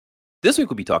This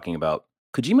week we'll be talking about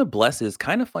Kojima blesses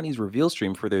Kinda Funny's reveal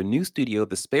stream for their new studio,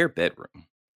 The Spare Bedroom.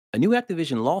 A new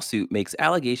Activision lawsuit makes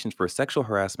allegations for sexual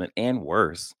harassment and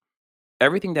worse.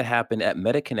 Everything that happened at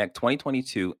MetaConnect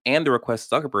 2022 and the request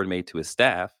Zuckerberg made to his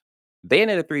staff.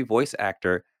 Bayonetta 3 voice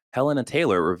actor Helena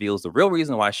Taylor reveals the real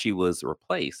reason why she was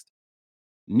replaced.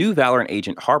 New Valorant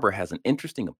agent Harbor has an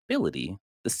interesting ability.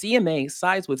 The CMA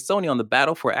sides with Sony on the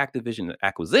battle for Activision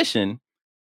acquisition.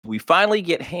 We finally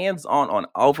get hands on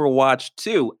Overwatch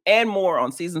 2 and more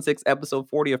on season 6, episode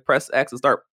 40 of Press X and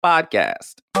Start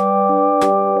podcast.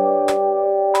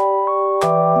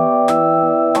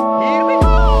 Here we go.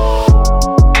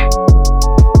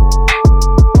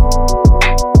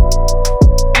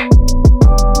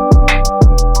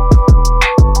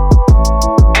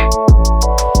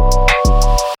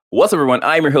 What's up, everyone?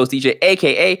 I'm your host, DJ,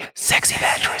 aka Sexy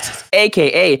Bad Choices,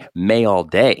 aka May All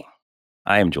Day.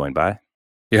 I am joined by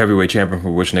your heavyweight champion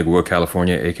from Wish Nigga Wood,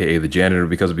 California, aka the janitor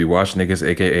because we watch niggas,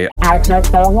 aka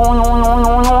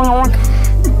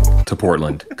to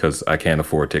Portland because I can't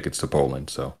afford tickets to Poland.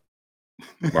 So,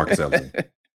 Marcus Ellison.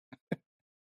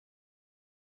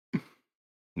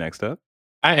 Next up,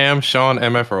 I am Sean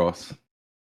MF Ross.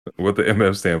 What the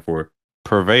MF stand for?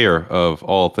 Purveyor of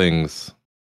all things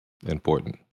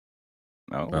important.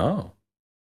 Oh.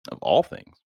 Of all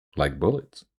things. Like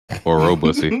bullets. Or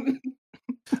robussy.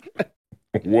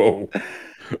 Whoa.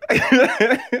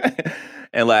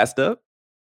 And last up.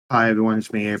 Hi, everyone.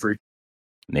 It's me, Avery.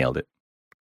 Nailed it.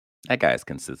 That guy is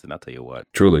consistent, I'll tell you what.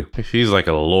 Truly. He's like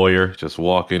a lawyer just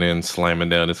walking in, slamming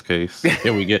down his case.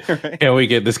 Can we get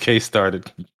this case started?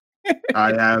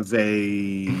 I have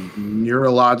a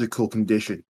neurological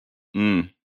condition.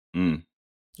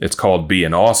 It's called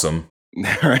being awesome.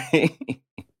 Right.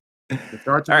 It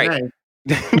starts all today. Right.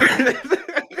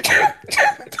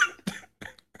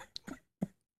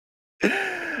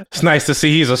 It's nice to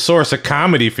see he's a source of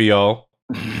comedy for y'all.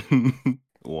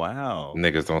 Wow.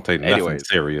 Niggas don't take nothing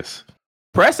serious.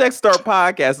 Press X Start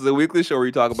Podcast is a weekly show where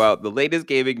we talk about the latest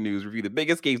gaming news, review the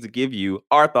biggest games to give you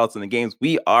our thoughts on the games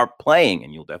we are playing,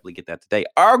 and you'll definitely get that today.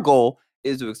 Our goal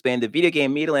is to expand the video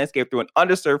game media landscape through an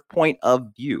underserved point of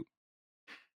view.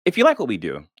 If you like what we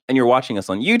do and you're watching us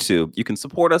on YouTube, you can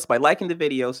support us by liking the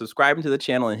video, subscribing to the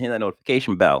channel, and hitting that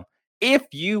notification bell. If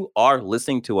you are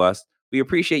listening to us, we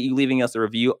appreciate you leaving us a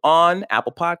review on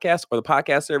Apple Podcasts or the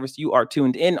podcast service you are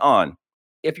tuned in on.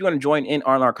 If you want to join in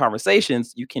on our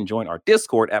conversations, you can join our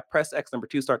Discord at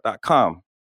pressx2start.com.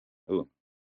 Ooh.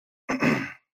 I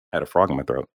had a frog in my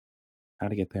throat.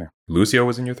 How'd it get there? Lucio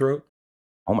was in your throat?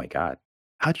 Oh my God.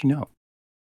 How'd you know?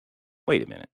 Wait a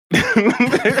minute.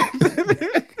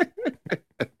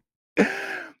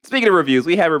 Speaking of reviews,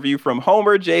 we have a review from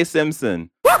Homer J. Simpson.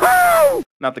 Woo-hoo!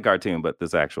 Not the cartoon, but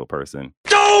this actual person.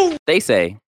 No! They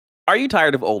say, "Are you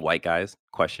tired of old white guys?"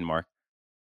 Question mark.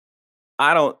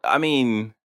 Yeah.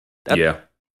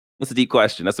 That's a deep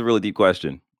question. That's a really deep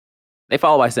question. They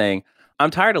follow by saying, "I'm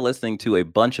tired of listening to a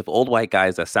bunch of old white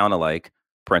guys that sound alike,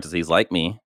 parentheses, like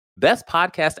me. Best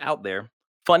podcast out there.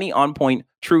 Funny, on point,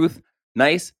 truth.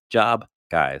 Nice job,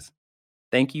 guys."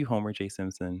 Thank you, Homer J.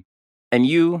 Simpson. And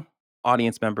you,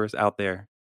 audience members out there,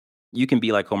 you can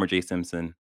be like Homer J.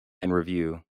 Simpson and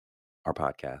review our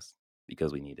podcast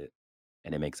because we need it.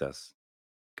 And it makes us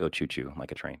go choo-choo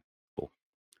like a train. Cool.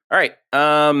 All right.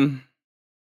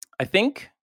 I think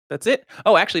that's it.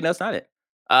 Oh, actually, no, that's not it.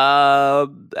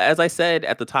 As I said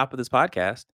at the top of this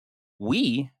podcast,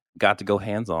 we got to go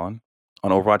hands-on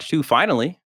Overwatch 2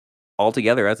 finally, all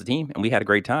together as a team, and we had a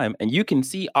great time. And you can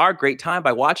see our great time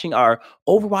by watching our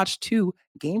Overwatch 2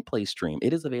 gameplay stream.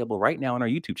 It is available right now on our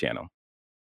YouTube channel.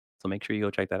 So make sure you go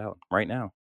check that out right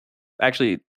now.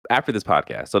 Actually, after this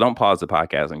podcast. So don't pause the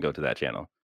podcast and go to that channel.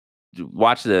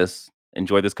 Watch this,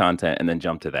 enjoy this content, and then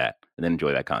jump to that, and then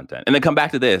enjoy that content. And then come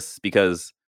back to this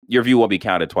because your view won't be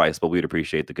counted twice, but we'd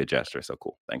appreciate the good gesture. So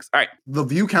cool. Thanks. All right. The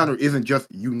view counter isn't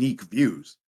just unique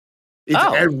views. It's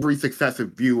every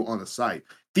successive view on the site.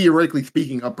 Theoretically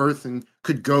speaking, a person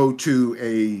could go to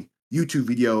a YouTube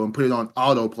video and put it on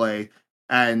autoplay,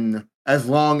 and as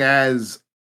long as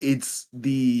it's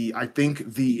the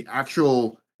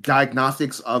actual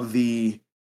diagnostics of the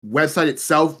website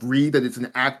itself read that it's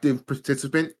an active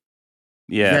participant,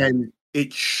 then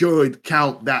it should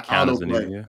count that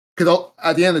autoplay. Because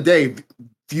at the end of the day,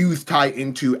 views tie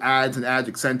into ads and ad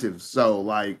incentives. So,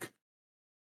 Well,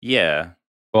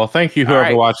 thank you,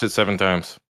 whoever watched it 7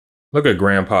 times. Look at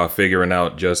Grandpa figuring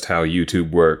out just how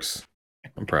YouTube works.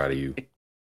 I'm proud of you.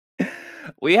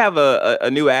 We have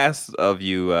a new ask of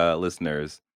you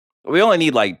listeners. We only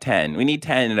need 10. We need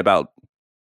 10 in about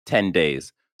 10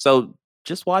 days. So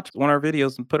just watch one of our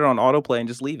videos and put it on autoplay and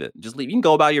just leave it. You can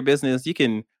go about your business. You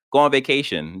can go on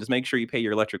vacation. Just make sure you pay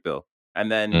your electric bill,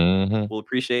 and then Mm-hmm. we'll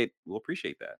appreciate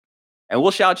that, and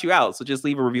we'll shout you out. So just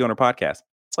leave a review on our podcast.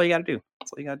 That's all you got to do.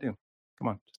 That's all you got to do. Come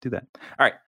on, just do that. All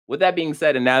right. With that being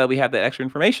said, and now that we have that extra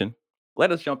information,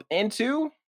 let us jump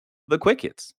into the quick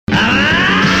hits.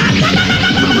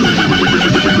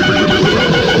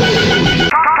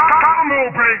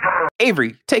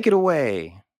 Avery, take it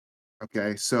away.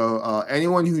 Okay, so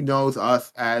anyone who knows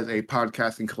us as a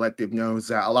podcasting collective knows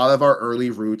that a lot of our early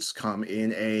roots come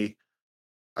in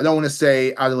I don't want to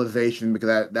say idolization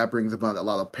because that brings about a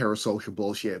lot of parasocial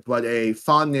bullshit, but a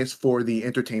fondness for the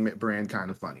entertainment brand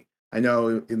Kind of Funny. I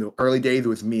know in the early days it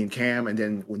was me and Cam, and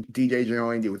then when DJ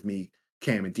joined, it was me,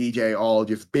 Cam, and DJ, all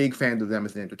just big fans of them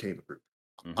as an entertainment group.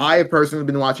 Mm-hmm. I have personally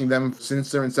been watching them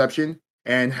since their inception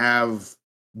and have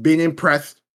been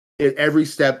impressed at every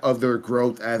step of their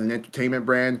growth as an entertainment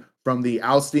brand, from the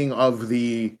ousting of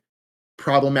the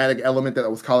problematic element that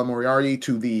was Colin Moriarty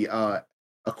to the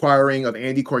acquiring of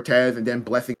Andy Cortez and then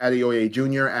blessing Adeoye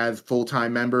Jr. as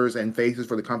full-time members and faces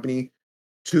for the company,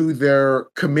 to their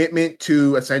commitment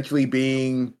to essentially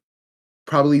being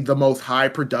probably the most high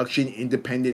production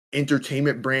independent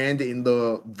entertainment brand in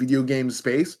the video game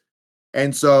space.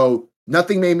 And so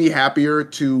nothing made me happier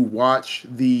to watch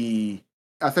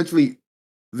essentially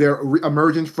their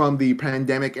emergence from the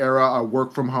pandemic era,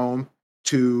 work from home,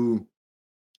 to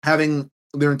having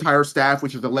their entire staff,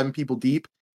 which is 11 people deep,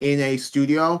 in a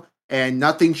studio. And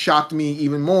nothing shocked me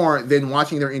even more than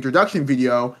watching their introduction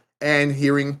video and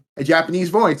hearing a Japanese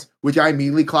voice, which I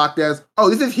immediately clocked as,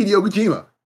 oh, this is Hideo Kojima.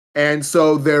 And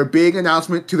so their big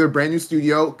announcement to their brand new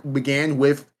studio began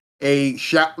with a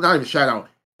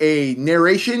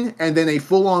narration and then a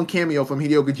full-on cameo from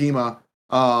Hideo Kojima.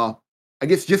 I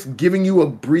guess just giving you a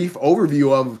brief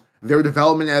overview of their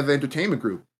development as an entertainment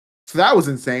group. So that was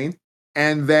insane.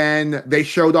 And then they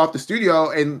showed off the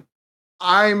studio, and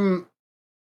I'm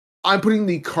putting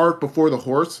the cart before the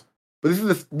horse, but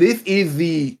this is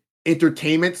the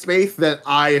entertainment space that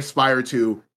I aspire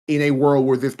to in a world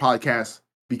where this podcast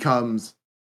becomes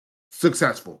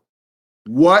successful.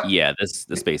 Yeah,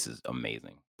 the space is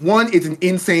amazing. One, it's an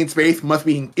insane space, must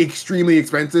be extremely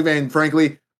expensive, and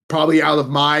frankly, probably out of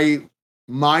my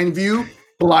mind view,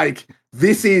 but like,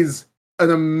 this is an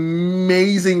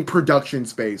amazing production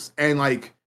space, and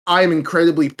like, I am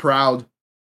incredibly proud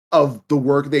of the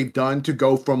work they've done to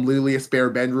go from literally a spare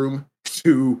bedroom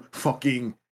to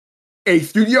fucking a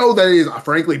studio that is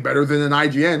frankly better than an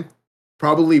IGN,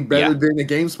 probably better than a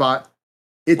GameSpot.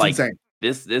 It's like, insane.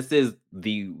 This is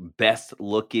the best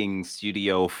looking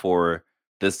studio for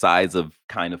the size of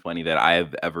Kind of Funny that I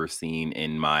have ever seen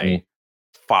in my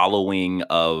following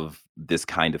of this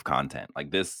kind of content. Like,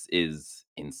 this is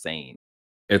insane.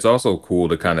 It's also cool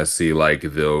to kind of see like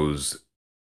those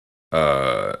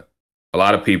a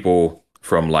lot of people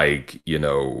from like,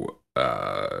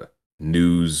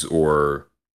 news or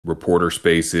reporter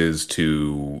spaces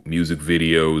to music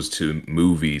videos to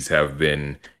movies have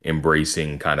been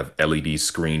embracing kind of LED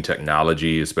screen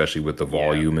technology, especially with the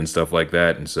volume and stuff like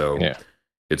that. And so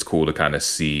it's cool to kind of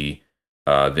see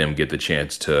them get the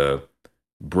chance to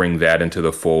bring that into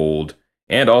the fold.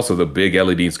 And also the big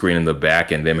LED screen in the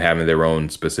back and them having their own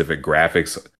specific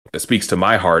graphics. It speaks to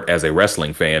my heart as a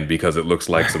wrestling fan because it looks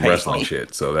like some wrestling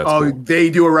shit. So that's cool. They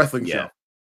do a wrestling show.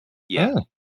 Yeah.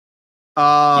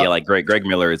 Like Greg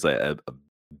Miller is a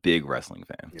big wrestling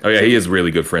fan. Oh yeah, he is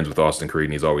really good friends with Austin Creed,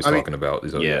 and he's always talking about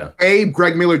these. A,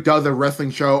 Greg Miller does a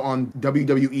wrestling show on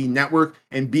WWE Network,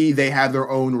 and B, they have their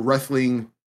own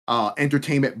wrestling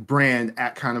entertainment brand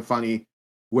at Kind of Funny,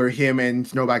 where him and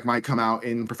Snowback might come out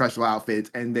in professional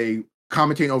outfits and they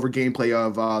commentate over gameplay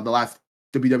of the last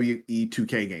WWE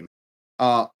 2K game.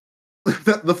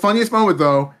 The funniest moment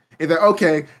though is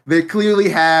that they clearly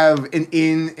have and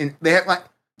they have like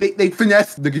they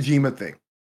finessed the Kojima thing,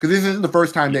 because this isn't the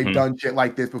first time they've done shit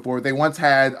like this before. They once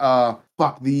had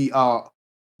the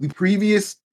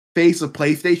previous face of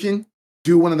PlayStation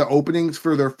do one of the openings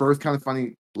for their first Kind of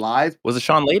Funny live. Was it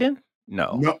Sean Layden?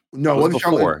 No, it wasn't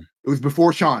Sean Layden. It was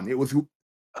before Sean. It was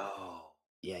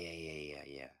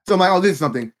yeah. So I'm like, this is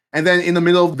something. And then in the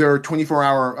middle of their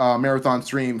 24-hour marathon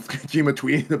stream, Kojima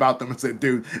tweeted about them and said,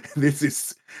 dude, this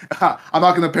is... I'm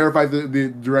not going to paraphrase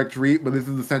the direct tweet, but this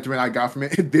is the sentiment I got from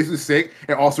it. This is sick.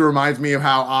 It also reminds me of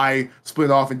how I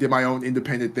split off and did my own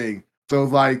independent thing. So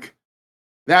it's like,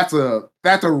 that's a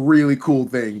really cool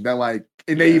thing. That like,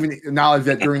 and they even acknowledge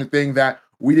that during the thing that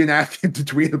we didn't ask him to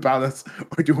tweet about us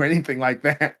or do anything like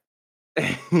that.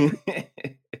 That's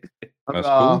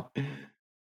cool.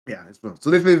 Yeah, it's cool. So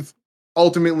this is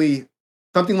ultimately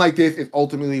something like this is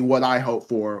ultimately what I hope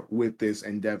for with this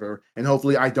endeavor, and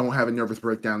hopefully I don't have a nervous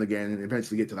breakdown again and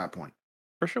eventually get to that point.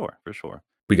 For sure, for sure.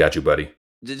 We got you, buddy.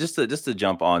 Just to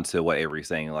jump on to what Avery's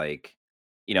saying, like,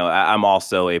 I'm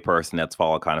also a person that's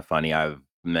followed Kind of Funny. I've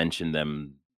mentioned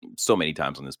them so many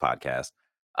times on this podcast.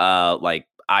 Like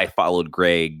I followed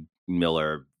Greg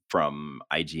Miller from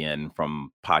IGN,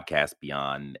 from Podcast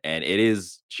Beyond, and it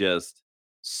is just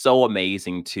so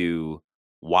amazing to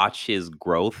watch his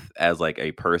growth as like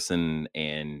a person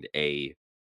and a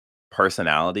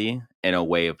personality in a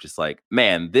way of just like,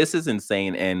 man, this is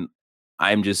insane. And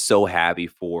I'm just so happy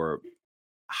for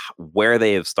where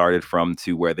they have started from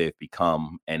to where they've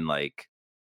become. And like,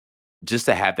 just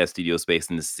to have that studio space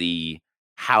and to see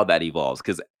how that evolves.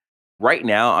 Cause right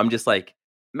now I'm just like,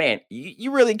 man,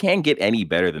 you really can't get any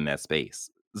better than that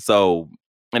space. So,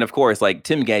 and of course, like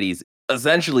Tim Geddes,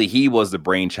 essentially he was the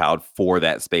brainchild for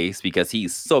that space because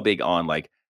he's so big on like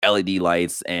LED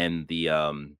lights and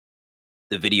the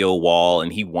video wall,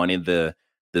 and he wanted the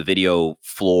video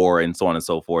floor and so on and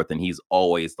so forth. And he's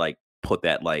always like put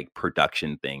that like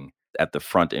production thing at the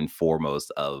front and foremost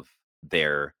of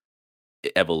their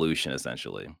evolution,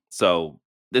 essentially. So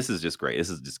this is just great. This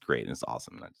is just great, and it's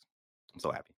awesome. I'm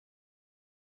so happy.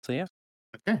 So yeah.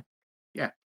 Okay. Yeah.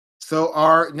 So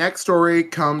our next story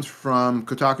comes from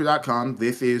Kotaku.com.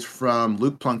 This is from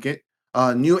Luke Plunkett.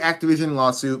 New Activision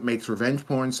lawsuit makes revenge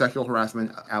porn sexual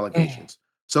harassment allegations.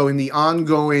 So in the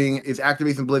ongoing Is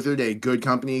Activision Blizzard a Good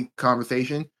Company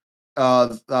conversation,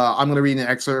 I'm going to read an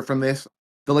excerpt from this.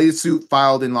 The latest suit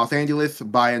filed in Los Angeles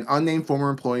by an unnamed former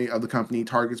employee of the company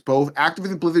targets both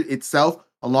Activision Blizzard itself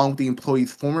along with the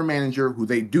employee's former manager, who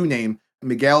they do name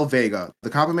Miguel Vega. The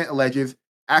complaint alleges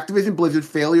Activision Blizzard's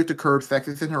failure to curb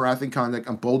sexist and harassing conduct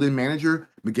emboldened manager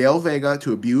Miguel Vega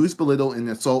to abuse, belittle, and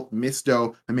assault Miss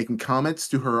Doe by making comments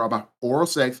to her about oral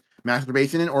sex,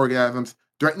 masturbation, and orgasms,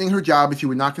 threatening her job if she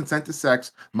would not consent to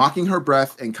sex, mocking her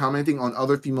breasts, and commenting on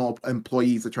other female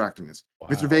employees' attractiveness. Wow.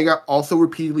 Mr. Vega also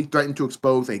repeatedly threatened to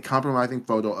expose a compromising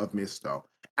photo of Miss Doe.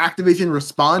 Activision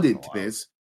responded to this.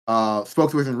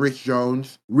 Spokesperson Rich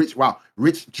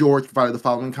George provided the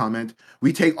following comment.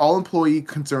 We take all employee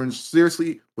concerns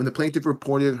seriously. When the plaintiff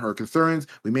reported her concerns,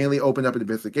 we mainly opened up an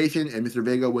investigation, and Mr.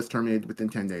 Vega was terminated within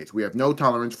 10 days. We have no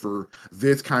tolerance for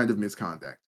this kind of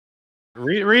misconduct.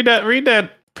 Read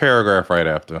that paragraph right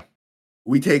after.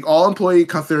 We take all employee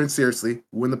concerns seriously.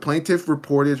 When the plaintiff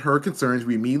reported her concerns,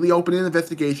 we immediately opened an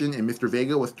investigation, and Mr.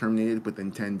 Vega was terminated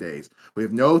within 10 days. We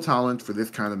have no tolerance for this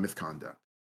kind of misconduct.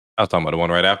 I was talking about the one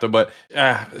right after, but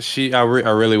I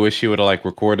really wish she would have like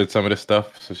recorded some of this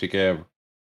stuff so she could have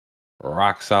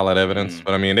rock solid evidence.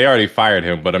 But I mean, they already fired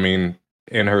him. But I mean,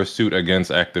 in her suit against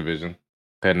Activision,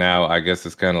 and now I guess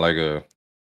it's kind of like a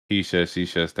he says she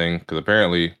says thing because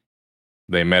apparently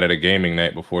they met at a gaming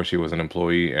night before she was an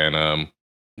employee, and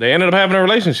they ended up having a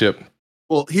relationship.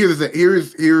 Well,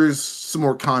 here's some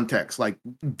more context. Like,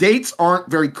 dates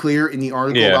aren't very clear in the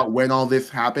article about when all this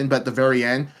happened, but at the very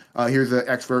end, here's an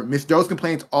expert. Miss Doe's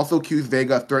complaints also accused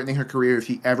Vega of threatening her career if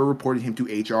she ever reported him to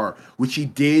HR, which she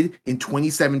did in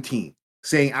 2017,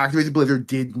 saying Activision Blizzard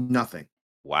did nothing.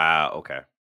 Wow, okay.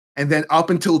 And then up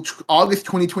until August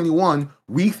 2021,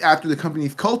 weeks after the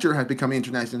company's culture had become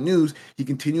international news, he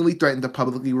continually threatened to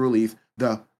publicly release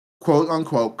the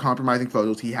quote-unquote compromising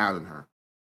photos he had on her.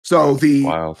 So the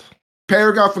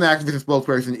paragraph from the Activision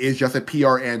spokesperson is just a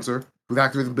PR answer,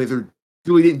 because Activision Blizzard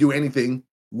really didn't do anything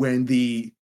when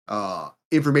the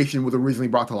information was originally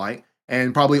brought to light,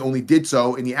 and probably only did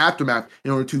so in the aftermath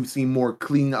in order to seem more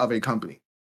clean of a company.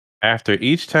 After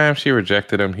each time she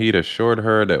rejected him, he'd assured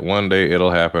her that one day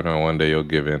it'll happen or one day you'll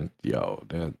give in. Yo,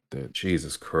 that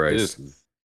Jesus Christ.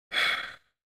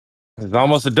 It's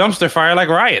almost a dumpster fire like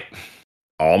Riot.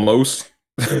 Almost.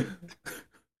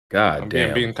 God I'm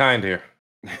damn. being kind here.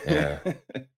 Yeah.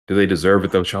 Do they deserve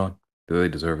it though, Sean? Do they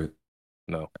deserve it?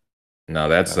 No. No,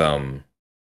 that's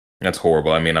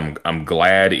horrible. I mean, I'm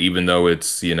glad, even though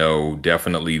it's,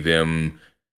 definitely them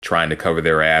trying to cover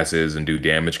their asses and do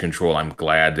damage control, I'm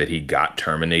glad that he got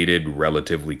terminated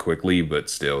relatively quickly, but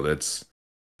still, that's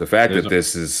the fact that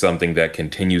this is something that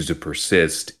continues to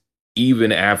persist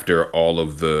even after all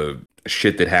of the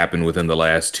shit that happened within the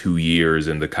last 2 years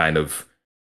and the kind of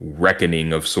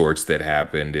reckoning of sorts that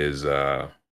happened is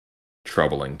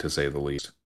troubling, to say the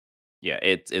least. Yeah,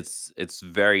 it's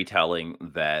very telling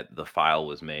that the file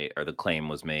was made, or the claim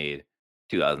was made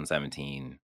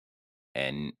 2017,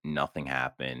 and nothing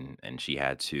happened, and she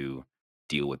had to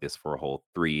deal with this for a whole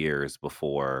 3 years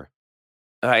before.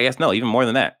 I guess no, even more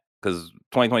than that, because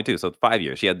 2022, so 5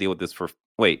 years. She had to deal with this for.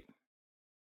 Wait,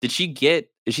 is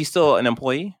she still an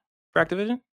employee for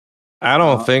Activision? I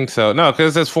don't think so. No,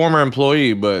 because it's former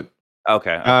employee, but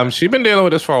okay. She's been dealing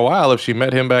with this for a while. If she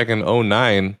met him back in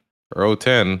 2009 or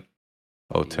 2010,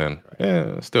 Oh, 10. Yeah,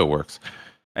 it still works.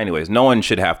 Anyways, no one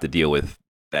should have to deal with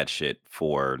that shit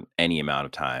for any amount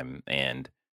of time, and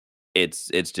it's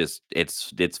just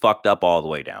it's fucked up all the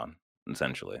way down,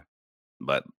 essentially.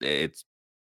 But it's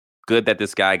good that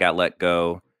this guy got let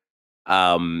go.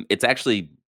 It's actually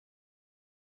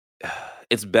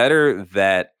it's better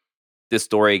that this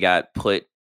story got put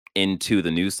into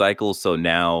the news cycle, so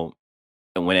now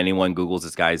when anyone Googles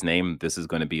this guy's name, this is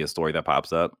going to be a story that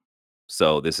pops up.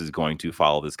 So this is going to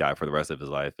follow this guy for the rest of his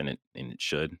life, and it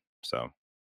should. So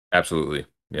Absolutely.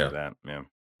 Yeah. yeah,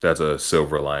 That's a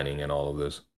silver lining in all of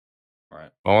this. right.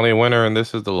 Only winner, and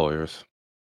this is the lawyers.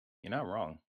 You're not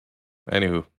wrong.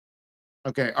 Anywho.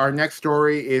 Okay, our next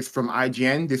story is from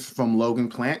IGN. This is from Logan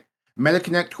Plant.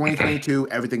 MetaConnect 2022,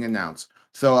 everything announced.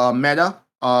 So Meta,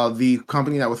 the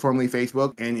company that was formerly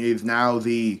Facebook and is now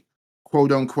the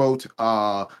quote unquote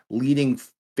leading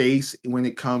face when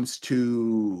it comes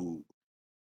to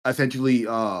essentially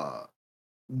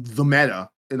the meta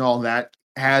and all that,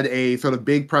 had a sort of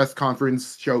big press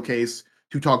conference showcase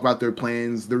to talk about their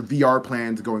plans, their VR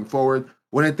plans going forward.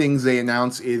 One of the things they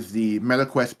announced is the Meta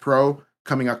Quest Pro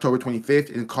coming October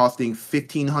 25th and costing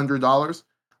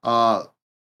 $1,500.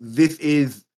 This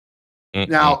is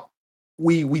now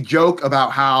we joke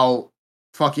about how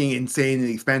fucking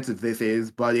insanely expensive this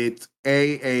is, but it's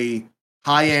a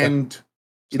high end.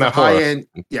 It's a high end.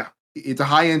 Yeah, it's a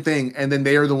high end thing, and then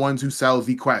they are the ones who sell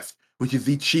the Quest, which is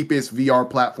the cheapest VR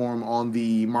platform on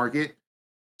the market.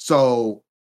 So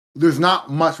there's not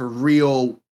much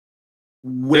real.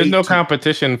 There's no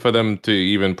competition for them to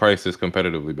even price this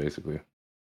competitively, basically.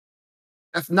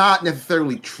 That's not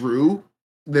necessarily true.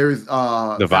 There's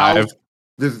the Vive.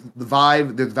 There's the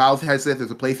Vive, there's Valve's headset,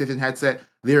 there's a PlayStation headset.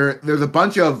 There's a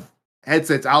bunch of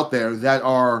headsets out there that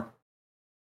are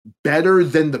better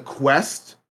than the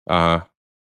Quest, but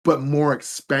more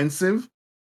expensive.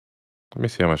 Let me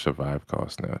see how much the Vive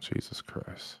costs now. Jesus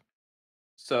Christ.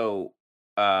 So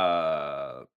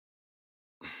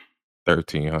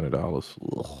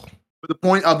 $1,300. But the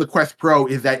point of the Quest Pro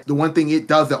is that the one thing it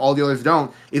does that all the others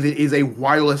don't is it is a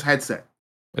wireless headset.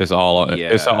 It's all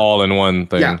it's an all-in-one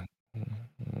thing. Yeah.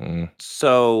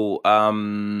 So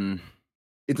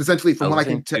it's essentially from what I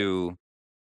can tell.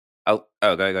 Go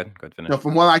ahead, finish. No,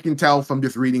 from what I can tell from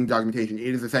just reading documentation,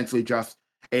 it is essentially just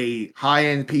a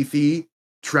high-end PC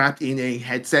trapped in a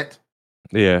headset.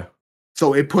 Yeah.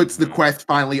 So it puts the Quest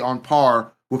finally on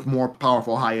par with more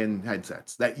powerful high-end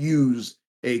headsets that use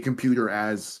a computer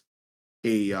as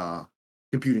a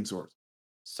computing source.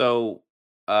 So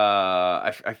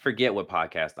I forget what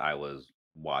podcast I was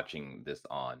watching this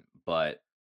on, but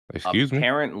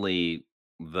apparently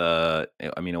I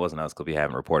mean, it wasn't us because we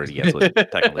haven't reported it yet, so it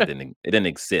technically didn't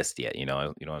exist yet. You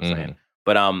know what I'm saying?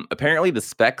 But apparently the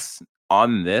specs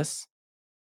on this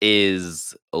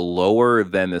is lower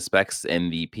than the specs in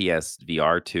the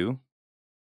PSVR 2.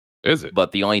 Is it?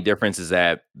 But the only difference is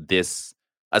that this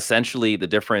the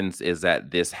difference is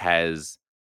that this has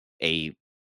a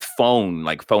phone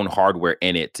hardware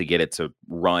in it to get it to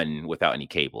run without any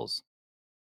cables.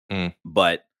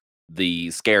 But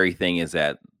the scary thing is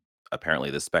that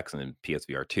apparently the specs in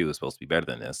PSVR 2 is supposed to be better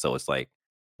than this. So it's like,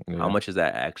 how much is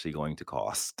that actually going to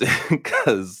cost?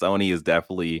 Because Sony is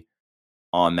definitely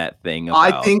on that thing.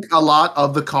 I think a lot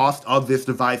of the cost of this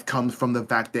device comes from the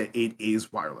fact that it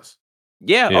is wireless.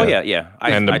 Yeah. Oh yeah.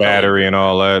 And the battery and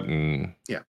all that, and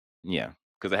yeah,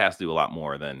 because it has to do a lot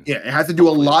more than it has to do a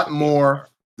lot more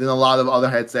than a lot of other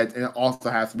headsets, and it also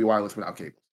has to be wireless without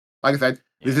cables. Like I said,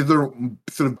 this is the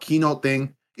sort of keynote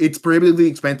thing. It's prohibitively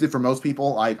expensive for most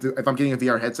people. Like if I'm getting a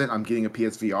VR headset, I'm getting a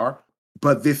PSVR.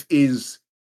 But this is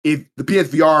if the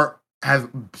PSVR has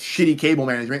shitty cable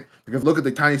management, because look at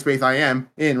the tiny space I am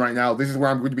in right now. This is where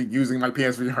I'm going to be using my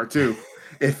PSVR 2.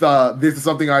 If this is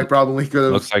something I probably could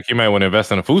have. Looks like you might want to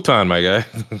invest in a futon, my guy,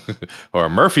 or a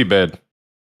Murphy bed.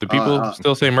 Do people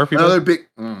still say Murphy bed?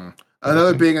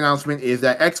 Another big announcement is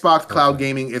that Xbox Cloud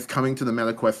Gaming is coming to the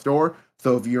MetaQuest store.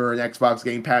 So if you're an Xbox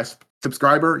Game Pass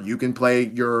subscriber, you can play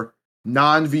your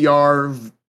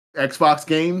non-VR Xbox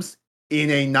games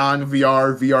in a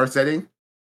non-VR VR setting.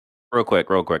 Real quick.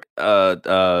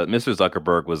 Mr.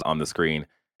 Zuckerberg was on the screen,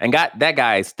 and that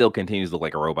guy still continues to look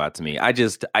like a robot to me. I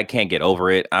can't get over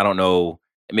it. I don't know.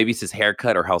 Maybe it's his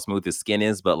haircut or how smooth his skin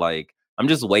is, but like I'm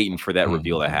just waiting for that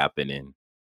reveal to happen in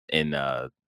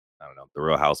I don't know, the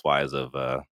Real Housewives of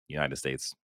United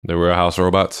States. The Real House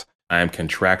Robots. I am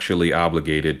contractually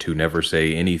obligated to never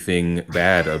say anything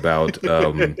bad about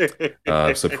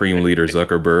Supreme Leader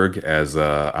Zuckerberg, as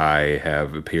I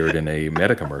have appeared in a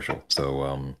Meta commercial.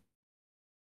 So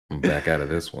I'm back out of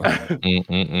this one.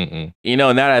 You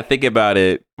know, now that I think about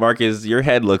it, Marcus, your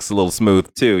head looks a little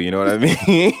smooth too. You know what I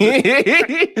mean?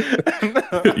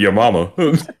 Your mama.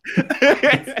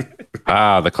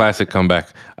 The classic comeback.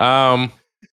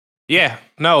 Yeah,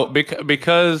 no,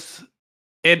 because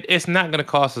it's not going to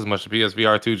cost as much to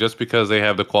PSVR 2 just because they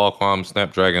have the Qualcomm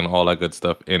Snapdragon, all that good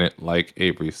stuff in it, like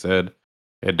Avery said.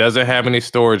 It doesn't have any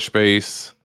storage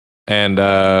space, and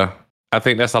I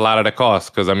think that's a lot of the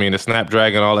cost because, I mean, the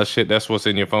Snapdragon, all that shit, that's what's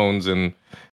in your phones, and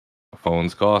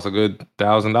phones cost a good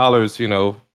 $1,000, you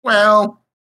know. Well,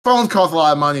 phones cost a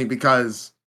lot of money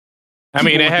because... I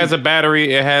mean, it has a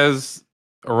battery, it has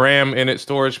a RAM in its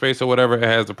storage space or whatever, it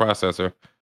has the processor.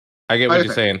 I get what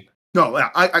you're saying. No,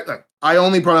 I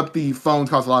only brought up the phones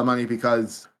cost a lot of money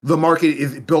because the market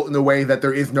is built in a way that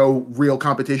there is no real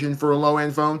competition for a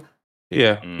low-end phone.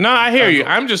 Yeah. No, I hear you.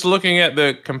 I'm just looking at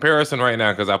the comparison right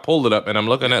now because I pulled it up and I'm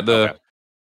looking at the,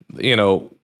 you know,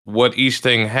 what each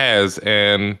thing has.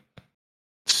 And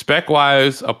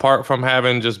spec-wise, apart from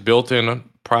having just built-in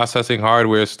processing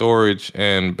hardware, storage,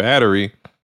 and battery,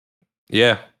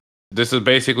 yeah, this is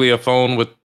basically a phone with,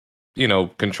 you know,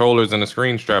 controllers and a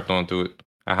screen strapped onto it,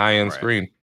 a high-end screen.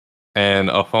 And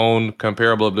a phone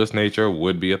comparable of this nature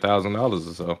would be $1,000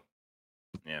 or so.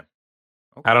 Yeah.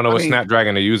 Okay. I don't know what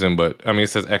Snapdragon they're using, but I mean, it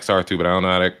says XR2, but I don't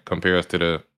know how that compares to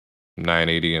the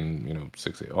 980 and, you know,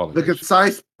 680. All the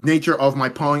concise nature of my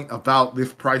point about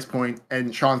this price point,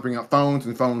 and Sean's bringing up phones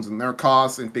and their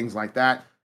costs and things like that.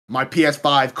 My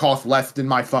PS5 costs less than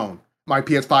my phone. My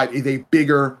PS5 is a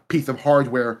bigger piece of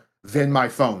hardware than my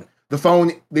phone. The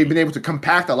phone, they've been able to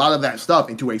compact a lot of that stuff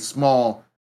into a small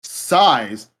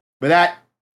size, but that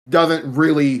doesn't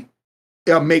really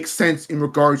make sense in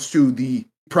regards to the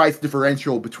price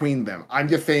differential between them. I'm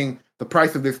just saying the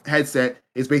price of this headset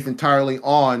is based entirely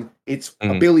on its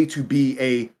ability to be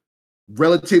a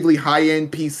relatively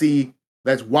high-end PC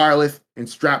that's wireless and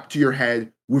strapped to your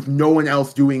head with no one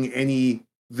else doing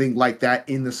anything like that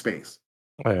in the space.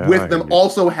 With them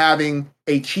also having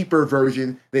a cheaper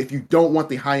version that if you don't want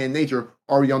the high-end nature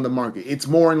already on the market. It's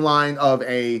more in line of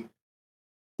a,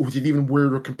 which is even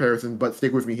weirder comparison, but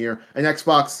stick with me here, an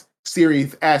Xbox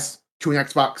Series S to an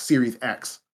Xbox Series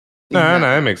X. No,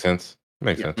 that makes sense.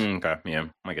 Makes sense. Okay, yeah,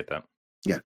 I get that.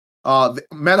 Yeah.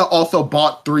 Meta also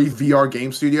bought 3 VR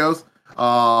game studios.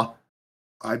 I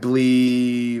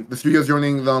believe the studios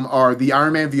joining them are the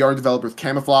Iron Man VR developers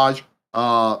Camouflage,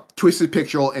 Twisted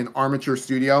Pixel, and Armature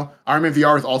Studio. Iron Man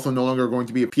VR is also no longer going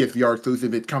to be a PSVR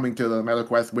exclusive. It's coming to the Meta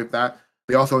Quest with that.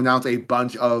 They also announced a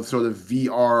bunch of sort of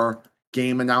VR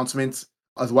game announcements,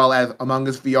 as well as Among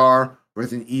Us VR,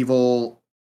 Resident Evil,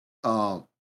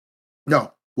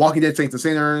 Walking Dead Saints and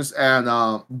Sinners, and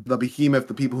the behemoth,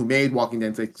 the people who made Walking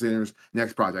Dead Saints and Sinners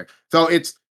next project. So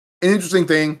it's an interesting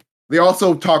thing. They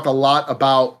also talked a lot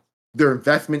about their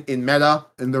investment in Meta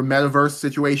and their metaverse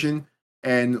situation.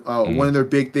 And one of their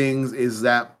big things is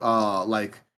that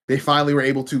they finally were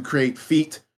able to create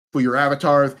feet for your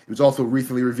avatars. It was also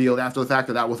recently revealed after the fact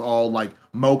that that was all like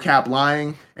mocap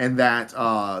lying, and that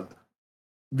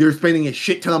they're spending a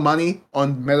shit ton of money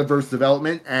on metaverse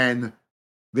development, and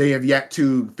they have yet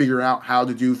to figure out how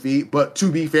to do feet. But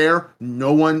to be fair,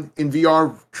 no one in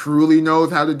VR truly knows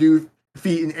how to do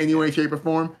feet in any way, shape, or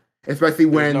form. Especially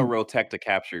when there's no real tech to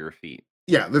capture your feet.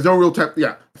 Yeah, there's no real tech.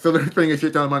 Yeah, so they're spending a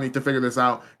shit ton of money to figure this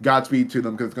out. Godspeed to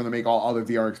them, because it's going to make all other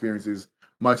VR experiences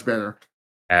much better.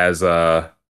 As I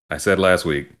said last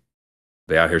week,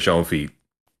 they out here showing feet.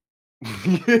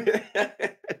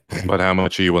 But how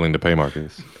much are you willing to pay,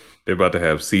 Marcus? They're about to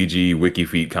have CG wiki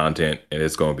feet content, and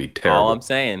it's going to be terrible.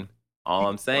 All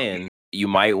I'm saying, you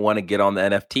might want to get on the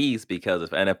NFTs, because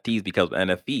if NFTs become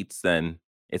NFTs, then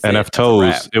it's NF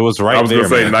toes. It was right there. I was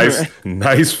going to say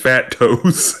nice fat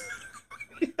toes.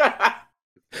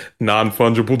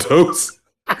 Non-fungible toes.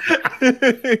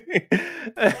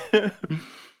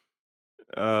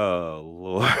 Oh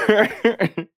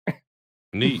Lord.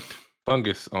 Neat.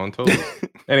 Fungus on toes.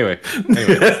 Anyway,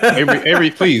 Avery,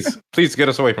 please get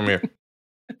us away from here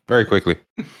very quickly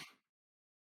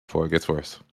before it gets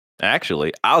worse.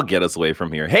 Actually, I'll get us away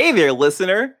from here. Hey there,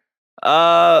 listener.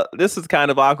 This is kind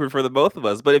of awkward for the both of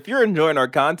us, but if you're enjoying our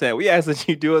content, we ask that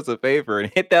you do us a favor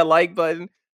and hit that like button,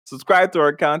 subscribe to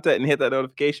our content, and hit that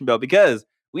notification bell, because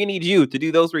we need you to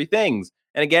do those 3 things.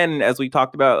 And again, as we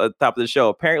talked about at the top of the show,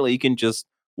 apparently you can just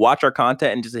watch our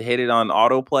content and just hit it on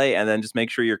autoplay, and then just make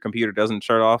sure your computer doesn't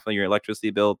shut off and your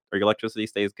electricity bill or your electricity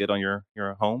stays good on your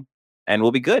home, and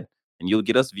we'll be good, and you'll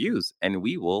get us views, and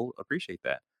we will appreciate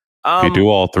that. If you do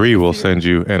all 3, we'll send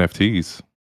you NFTs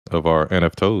of our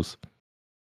NF toes.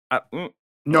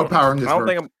 No power in this I don't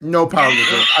verse. think No power in this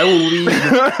verse. I will leave.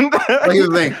 But here's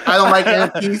the thing. I don't like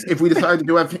NFTs. If we decided to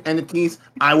do NFTs,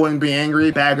 I wouldn't be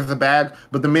angry. Bag is a bag.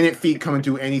 But the minute feet come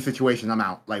into any situation, I'm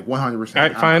out. Like 100%.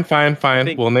 All right,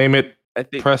 fine. We'll name it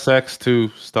Press X to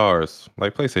stars,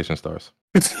 like PlayStation stars.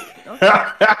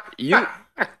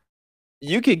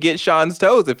 You could get Sean's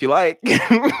toes if you like.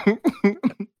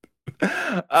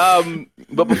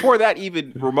 But before that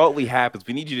even remotely happens,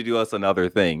 we need you to do us another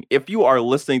thing. If you are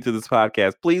listening to this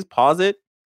podcast, please pause it,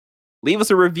 leave us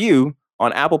a review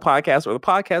on Apple Podcasts or the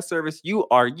podcast service you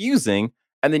are using,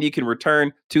 and then you can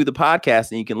return to the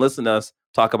podcast and you can listen to us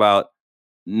talk about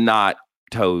not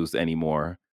toes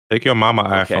anymore. Take your mama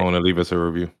iPhone and leave us a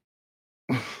review.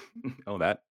 Oh,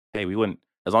 that. Hey, we wouldn't.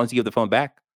 As long as you give the phone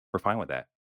back, we're fine with that.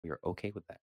 We are okay with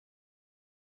that.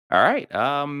 All right.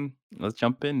 Let's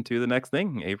jump into the next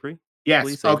thing, Avery.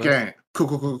 Yes. Okay.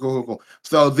 Cool.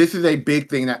 So this is a big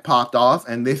thing that popped off,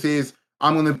 and this is,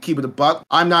 I'm going to keep it a buck.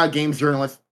 I'm not a games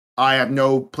journalist. I have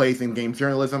no place in games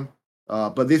journalism.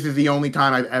 But this is the only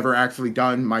time I've ever actually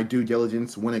done my due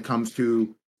diligence when it comes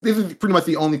to, this is pretty much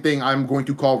the only thing I'm going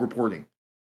to call reporting.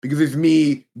 Because it's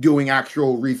me doing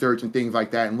actual research and things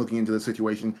like that and looking into the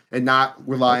situation and not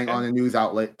relying on a news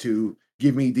outlet to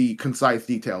give me the concise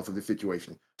details of the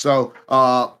situation. So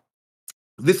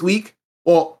this week,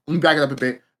 let me back it up a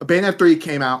bit. Bayonetta 3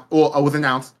 came out, or was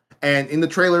announced, and in the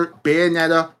trailer,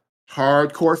 Bayonetta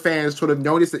hardcore fans sort of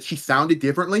noticed that she sounded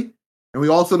differently. And we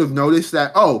all sort of noticed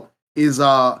that, is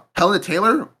Helena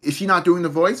Taylor, is she not doing the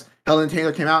voice? Helena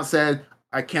Taylor came out and said,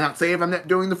 I cannot say if I'm not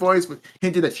doing the voice, but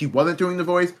hinted that she wasn't doing the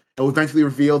voice. It was eventually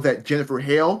revealed that Jennifer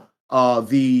Hale,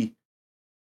 the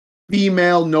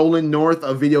female Nolan North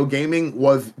of video gaming,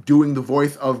 was doing the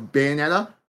voice of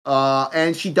Bayonetta.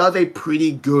 And she does a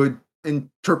pretty good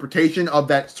interpretation of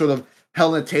that sort of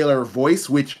Helena Taylor voice,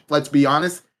 which, let's be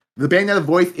honest, the Bayonetta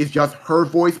voice is just her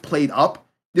voice played up.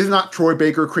 This is not Troy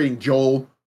Baker creating Joel.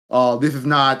 This is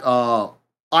not,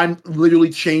 I'm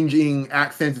literally changing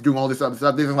accents, doing all this other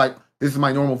stuff. This is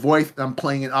my normal voice, and I'm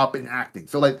playing it up and acting.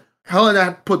 So, like,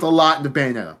 Helena puts a lot into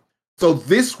Bayonetta. So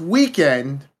this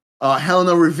weekend,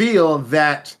 Helena revealed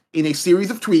that in a series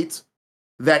of tweets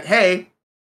that, hey,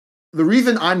 the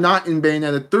reason I'm not in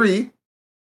Bayonetta 3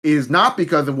 is not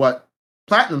because of what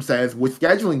Platinum says with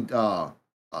scheduling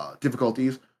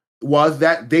difficulties, was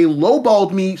that they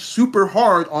lowballed me super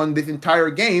hard on this entire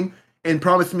game and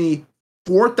promised me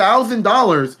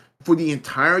 $4,000 for the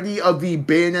entirety of the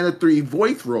Bayonetta 3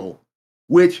 voice role,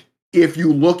 which, if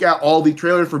you look at all the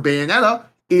trailers for Bayonetta,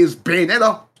 is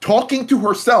Bayonetta talking to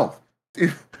herself.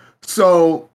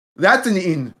 So that's an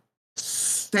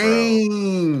insane,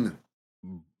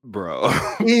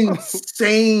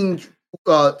 insane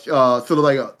sort of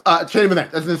like a chain of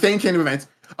events. That's an insane chain of events.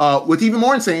 What's even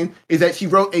more insane is that she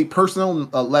wrote a personal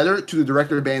letter to the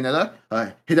director of Bayonetta,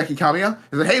 Hideki Kamiya,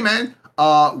 and said, hey man,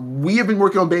 we have been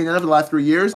working on Bayonetta for the last 3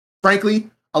 years. Frankly,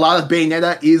 a lot of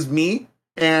Bayonetta is me,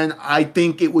 and I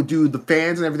think it would do the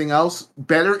fans and everything else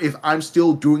better if I'm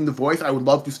still doing the voice. I would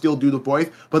love to still do the voice,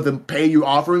 but the pay you're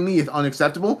offering me is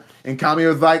unacceptable. And Kamiya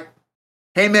was like,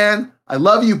 hey man, I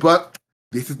love you, but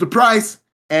this is the price.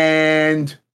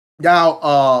 And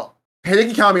now,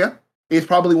 Hideki Kamiya is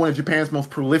probably one of Japan's most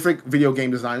prolific video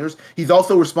game designers. He's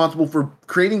also responsible for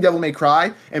creating Devil May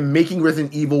Cry and making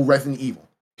Resident Evil.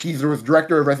 He's the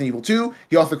director of Resident Evil 2.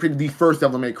 He also created the first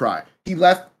Devil May Cry. He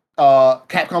left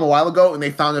Capcom a while ago, and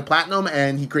they founded Platinum,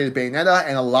 and he created Bayonetta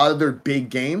and a lot of their big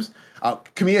games.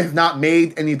 Kamiya has not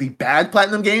made any of the bad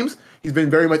Platinum games. He's been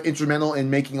very much instrumental in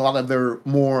making a lot of their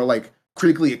more like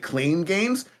critically acclaimed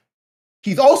games.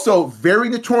 He's also very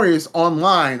notorious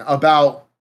online about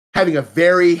having a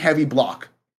very heavy block.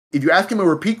 If you ask him a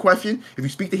repeat question, if you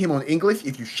speak to him on English,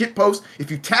 if you shitpost,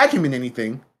 if you tag him in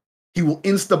anything, he will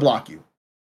insta-block you.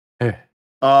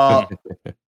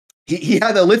 He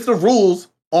had a list of rules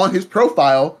on his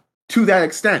profile to that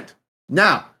extent.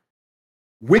 Now,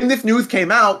 when this news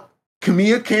came out,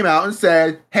 Kamiya came out and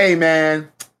said, hey man,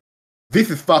 this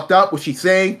is fucked up, what she's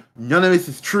saying. None of this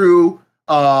is true.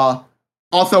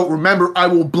 Also, remember, I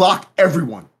will block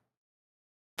everyone.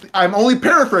 I'm only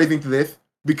paraphrasing to this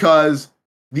because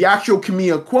the actual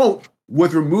Kamiya quote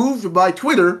was removed by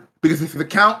Twitter because his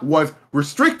account was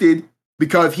restricted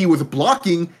because he was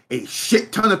blocking a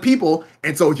shit ton of people,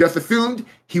 and so just assumed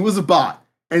he was a bot.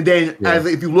 And then, as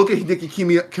if you look at Hideki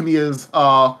Kamiya's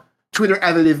Twitter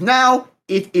as it is now,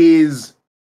 it is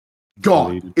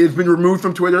gone. It has been removed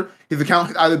from Twitter. His account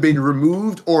has either been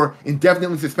removed or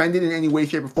indefinitely suspended in any way,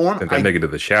 shape, or form. Send that nigga to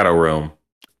the Shadow Realm.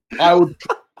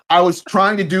 I was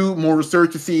trying to do more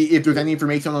research to see if there's any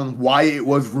information on why it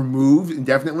was removed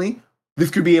indefinitely. This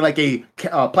could be like a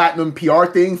Platinum PR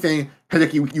thing saying,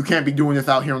 Hideki, you can't be doing this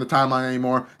out here on the timeline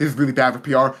anymore. This is really bad for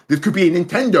PR. This could be a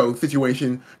Nintendo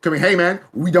situation coming, hey man,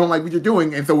 we don't like what you're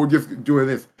doing, and so we're just doing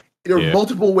this. There are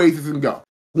multiple ways this can go.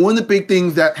 One of the big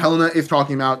things that Helena is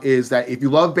talking about is that if you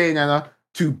love Bayonetta,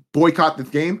 to boycott this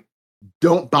game,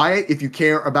 don't buy it if you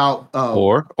care about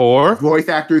or voice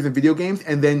actors in video games,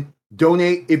 and then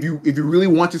donate if you really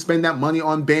want to spend that money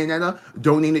on Bayonetta,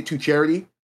 donate it to charity.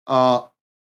 And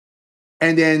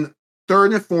then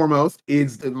third and foremost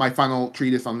is my final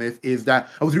treatise on this is that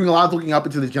I was doing a lot of looking up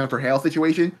into the Jennifer Hale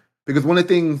situation, because one of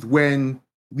the things when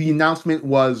the announcement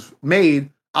was made,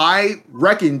 I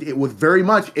reckoned it was very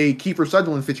much a Kiefer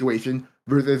Sutherland situation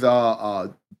versus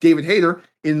David Hayter,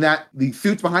 in that the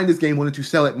suits behind this game wanted to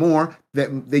sell it more,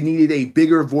 that they needed a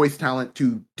bigger voice talent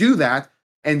to do that.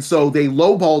 And so they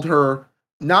lowballed her,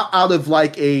 not out of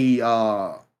like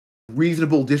a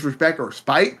reasonable disrespect or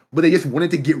spite, but they just wanted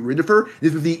to get rid of her.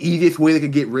 This was the easiest way they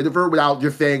could get rid of her without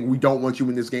just saying, we don't want you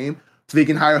in this game. So they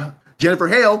can hire Jennifer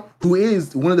Hale, who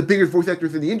is one of the biggest voice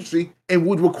actors in the industry and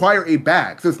would require a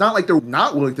bag. So it's not like they're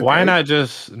not willing to Why pay. not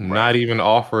just not even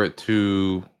offer it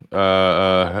to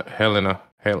Helena?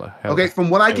 Okay, from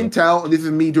what I can tell, and this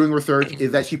is me doing research,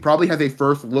 is that she probably has a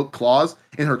first look clause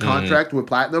in her contract with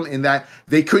Platinum, in that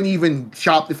they couldn't even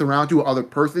shop this around to other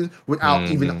person without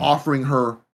even offering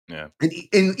her. Yeah.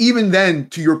 And even then,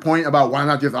 to your point about why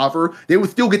not just offer, they would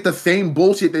still get the same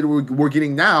bullshit that we're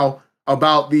getting now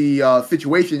about the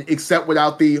situation, except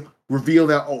without the reveal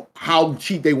that how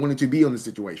cheap they wanted to be on the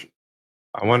situation.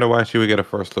 I wonder why she would get a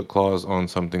first look clause on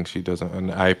something she doesn't, an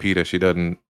IP that she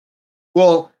doesn't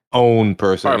own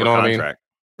person. You know what I mean?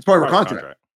 It's part of her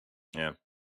contract. Yeah.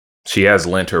 She has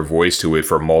lent her voice to it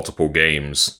for multiple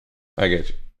games. I get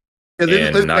you.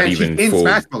 And not even in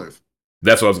Smash Brothers.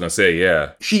 That's what I was gonna say.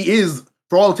 Yeah, she is,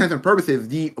 for all intents and purposes,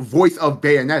 the voice of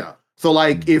Bayonetta. So,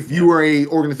 like, if you were a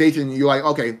organization, you're like,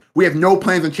 okay, we have no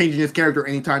plans on changing this character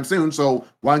anytime soon, so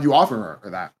why don't you offer her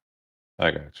that? I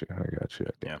got you.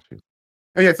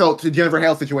 And yeah, so to Jennifer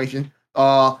Hale's situation,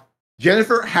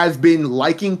 Jennifer has been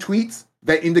liking tweets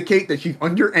that indicate that she's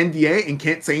under NDA and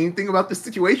can't say anything about this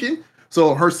situation.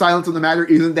 So her silence on the matter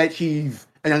isn't that she's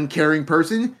an uncaring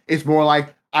person. It's more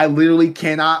like, I literally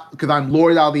cannot, because I'm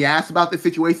lured out of the ass about this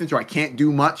situation, so I can't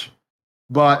do much.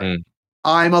 But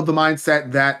I'm of the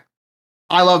mindset that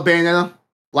I love Bayonetta,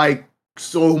 like,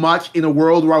 so much. In a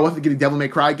world where I wasn't getting Devil May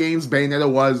Cry games,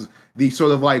 Bayonetta was the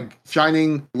sort of like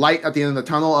shining light at the end of the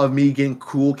tunnel of me getting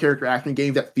cool character action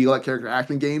games that feel like character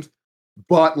action games.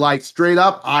 But like, straight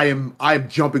up, I'm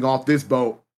jumping off this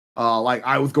boat. Like,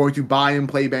 I was going to buy and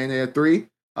play Bayonetta 3,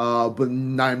 but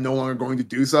I'm no longer going to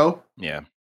do so. Yeah.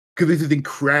 Because this is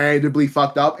incredibly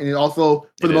fucked up. And it also,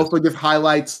 for the most part, just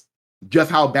highlights just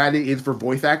how bad it is for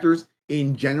voice actors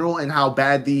in general, and how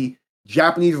bad the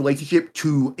Japanese relationship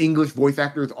to English voice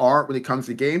actors are when it comes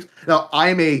to games. Now,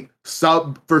 I'm a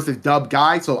sub versus dub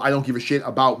guy, so I don't give a shit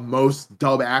about most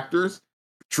dub actors,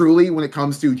 truly, when it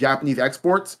comes to Japanese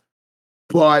exports.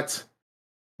 But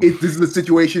this is a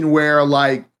situation where,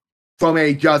 like, from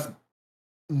a just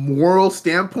moral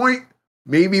standpoint,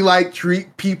 maybe, like,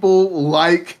 treat people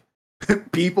like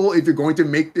people if you're going to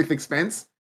make this expense.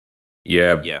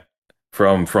 Yeah.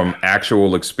 From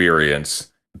actual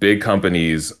experience, big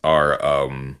companies are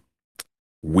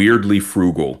weirdly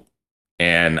frugal.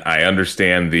 And I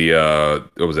understand the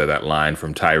what was that line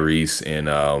from Tyrese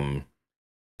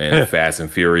in Fast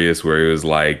and Furious, where it was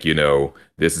like, you know,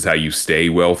 this is how you stay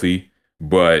wealthy.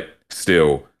 But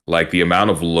still, like, the amount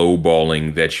of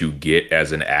lowballing that you get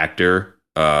as an actor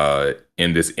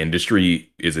in this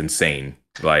industry is insane.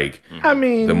 Like, I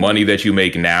mean, the money that you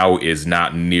make now is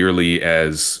not nearly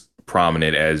as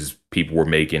prominent as people were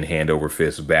making hand over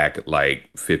fist back like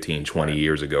 15, 20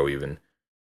 years ago even.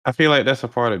 I feel like that's a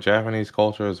part of Japanese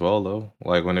culture as well, though.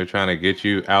 Like, when they're trying to get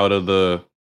you out of the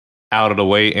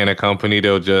way in a company,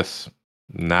 they'll just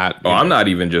not. I'm not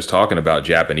even just talking about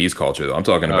Japanese culture, though. I'm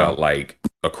talking about, like,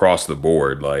 across the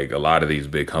board. Like, a lot of these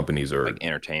big companies are like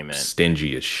entertainment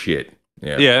stingy as shit.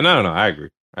 Yeah, no, I agree.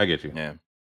 I get you. Yeah.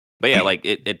 But yeah, like,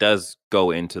 it does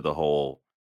go into the whole,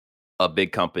 a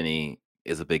big company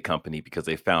is a big company because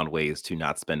they found ways to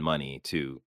not spend money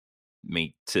to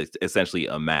essentially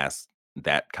amass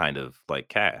that kind of, like,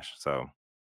 cash. So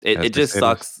it just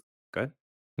sucks. Go ahead.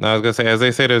 No, I was gonna say, as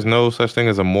they say, there's no such thing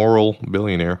as a moral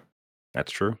billionaire.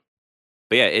 That's true.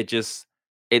 But yeah,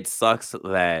 it sucks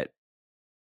that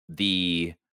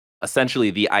essentially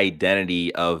the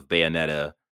identity of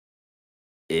Bayonetta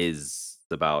is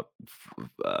about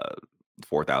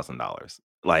 $4,000.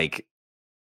 Like,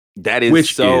 that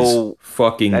is is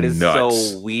fucking that is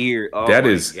nuts. so weird. Oh,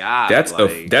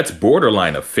 that's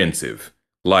borderline offensive.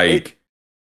 Like,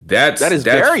 That is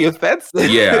very offensive.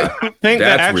 Yeah, I think the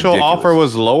that's actual ridiculous. offer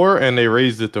was lower, and they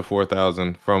raised it to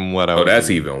 4,000 from what I was. Oh, that's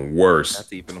reading. even worse.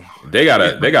 That's even. They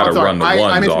gotta run the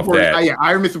ones off that.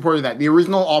 I misreported that. The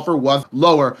original offer was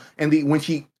lower, and when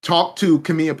she talked to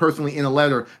Camilla personally in a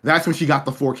letter, that's when she got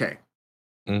the 4K.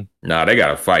 Nah, they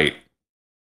gotta fight.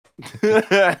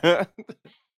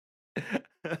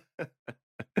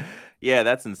 Yeah,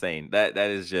 that's insane. That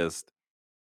is just,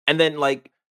 and then like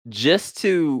just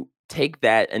to take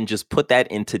that and just put that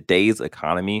in today's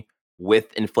economy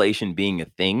with inflation being a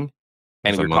thing,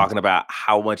 and we're talking about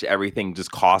how much everything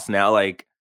just costs now. Like,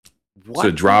 what?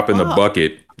 It's a drop in the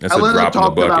bucket. That's a drop in the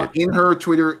bucket. In her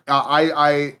Twitter,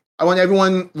 I want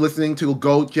everyone listening to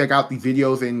go check out the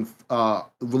videos and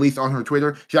released on her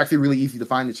Twitter. She's actually really easy to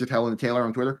find. It's just Helena Taylor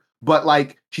on Twitter. But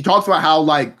like, she talks about how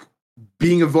like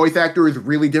being a voice actor is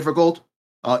really difficult.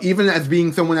 Even as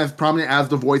being someone as prominent as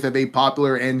the voice of a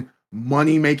popular and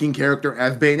money-making character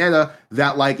as Bayonetta,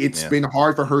 that like it's been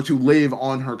hard for her to live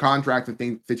on her contracts and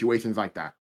things, situations like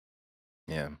that.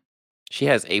 Yeah, she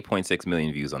has 8.6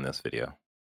 million views on this video,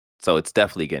 so it's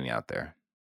definitely getting out there.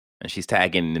 And she's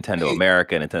tagging Nintendo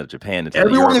America, Nintendo Japan,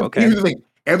 Nintendo Europe. Here's the thing.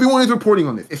 Everyone is reporting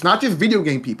on this. It's not just video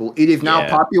game people. It is now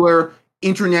popular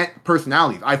internet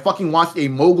personalities. I fucking watched a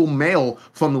mogul mail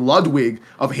from Ludwig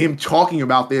of him talking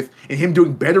about this and him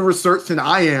doing better research than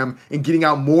I am and getting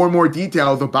out more and more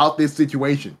details about this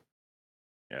situation.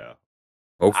 Yeah.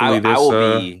 Hopefully I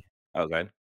will be... Okay.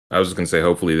 I was just going to say,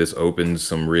 hopefully this opens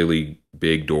some really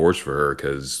big doors for her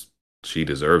because she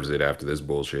deserves it after this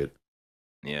bullshit.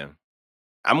 Yeah.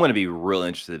 I'm going to be real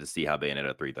interested to see how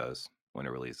Bayonetta 3 does when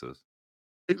it releases.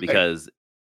 Because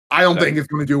I don't think it's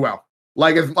going to do well.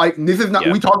 Like, it's like this is not.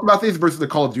 We talked about this versus the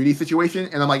Call of Duty situation,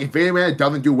 and I'm like, if Bayonetta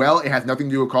doesn't do well, it has nothing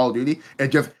to do with Call of Duty. It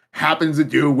just happens to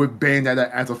do with Bayonetta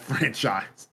as a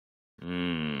franchise.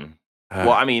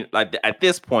 Well, I mean, like at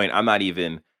this point, I'm not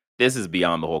even. This is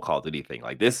beyond the whole Call of Duty thing.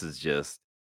 Like, this is just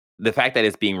the fact that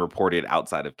it's being reported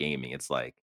outside of gaming. It's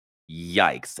like,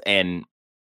 yikes! And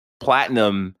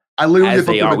Platinum. I literally just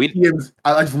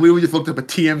looked up a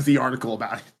TMZ article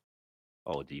about it.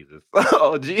 Oh Jesus!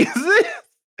 Oh Jesus!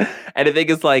 And the thing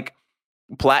is, like,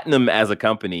 Platinum as a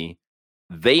company,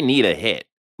 they need a hit.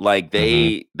 Like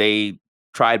they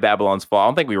tried Babylon's Fall. I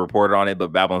don't think we reported on it,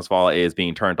 but Babylon's Fall is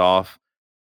being turned off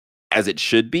as it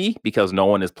should be because no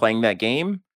one is playing that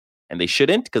game, and they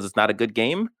shouldn't because it's not a good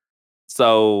game.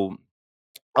 So,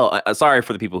 sorry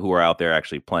for the people who are out there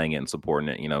actually playing it and supporting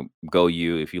it. You know, go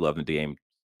you if you love the game,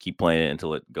 keep playing it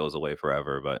until it goes away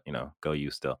forever. But you know, go you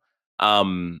still.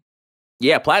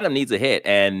 Yeah, Platinum needs a hit,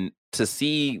 and to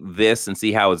see this and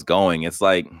see how it's going, it's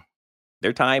like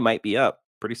their time might be up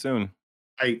pretty soon.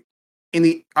 In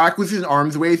the acquisition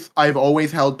arms race, I've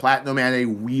always held Platinum at a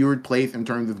weird place in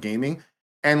terms of gaming,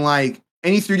 and like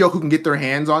any studio who can get their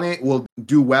hands on it will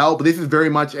do well. But this is very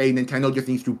much a Nintendo just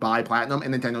needs to buy Platinum,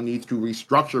 and Nintendo needs to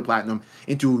restructure Platinum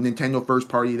into Nintendo first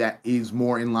party that is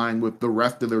more in line with the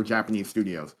rest of their Japanese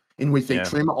studios, in which they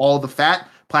trim all the fat.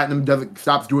 Platinum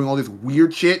stops doing all this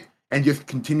weird shit and just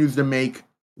continues to make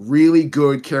really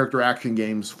good character action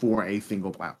games for a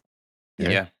single platform.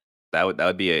 Yeah, that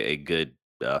would be a good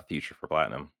future for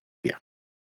Platinum.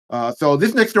 Yeah. So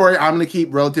this next story I'm going to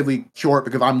keep relatively short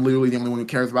because I'm literally the only one who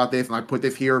cares about this, and I put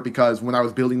this here because when I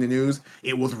was building the news,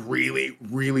 it was really,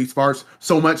 really sparse.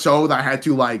 So much so that I had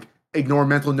to like ignore a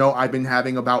mental note I've been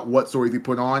having about what stories we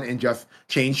put on and just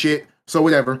change shit. So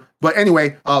whatever. But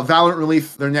anyway, Valorant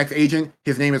released their next agent.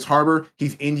 His name is Harbor.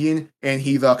 He's Indian and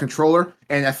he's a controller.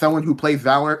 And as someone who plays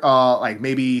Valorant like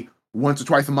maybe once or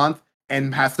twice a month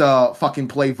and has to fucking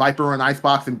play Viper on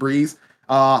Icebox and Breeze,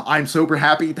 I'm super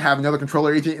happy to have another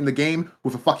controller agent in the game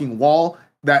with a fucking wall.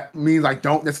 That means I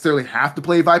don't necessarily have to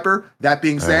play Viper. That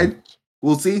being said,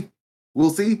 we'll see.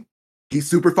 We'll see. He's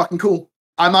super fucking cool.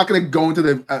 I'm not going to go into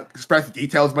the express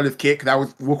details about his kit because that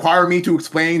would require me to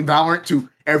explain Valorant to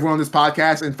everyone on this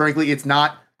podcast, and frankly, it's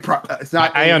not.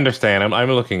 I understand.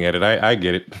 I'm looking at it. I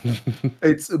get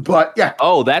it. But yeah.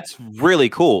 Oh, that's really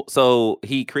cool. So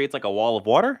he creates like a wall of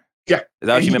water. Yeah. Is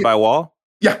that what you meant by wall?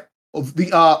 Yeah.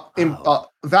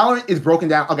 Valorant is broken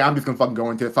down. Okay, I'm just gonna fucking go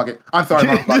into it. Fuck it. I'm sorry.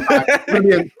 We're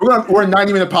a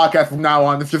 90-minute podcast from now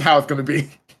on. This is how it's gonna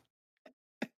be.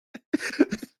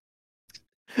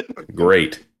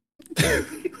 Great.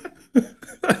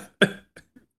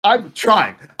 I've been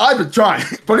trying,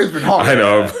 but it's been hard. I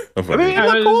know. I mean,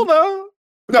 it's cool though.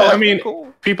 No, I mean,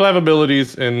 people have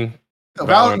abilities in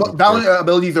Valorant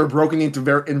abilities are broken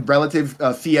into in relative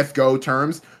CS:GO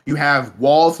terms. You have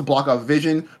walls to block out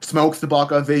vision, smokes to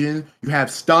block out vision. You have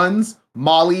stuns,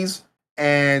 mollies,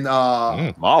 and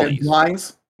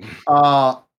blinds.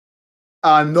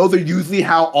 Those are usually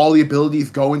how all the abilities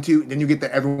go into. Then you get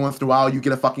the every once in a while you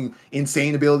get a fucking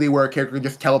insane ability where a character can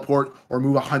just teleport or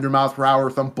move 100 miles per hour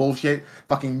or some bullshit.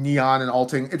 Fucking neon and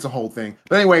alting. It's a whole thing.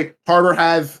 But anyway, Harbor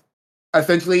has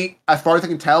essentially, as far as I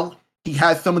can tell, he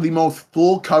has some of the most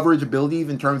full coverage abilities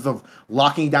in terms of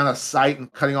locking down a sight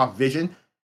and cutting off vision.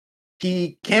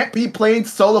 He can't be played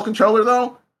solo controller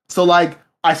though. So like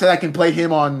I said, I can play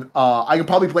him on. I can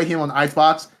probably play him on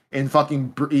Icebox and fucking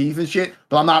Breeze and shit,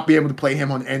 but I'll not be able to play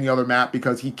him on any other map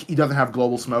because he doesn't have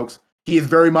global smokes. He is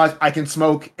very much, I can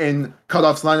smoke and cut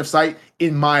off line of sight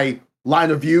in my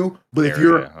line of view, but if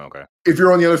you're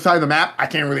on the other side of the map, I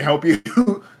can't really help you.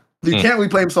 You can't really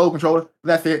play him solo controller.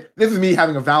 That's it. This is me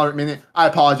having a Valorant minute. I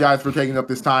apologize for taking up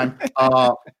this time.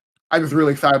 I'm just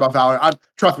really excited about Valorant.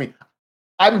 Trust me,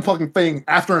 I've been fucking playing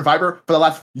Astra and Viper for the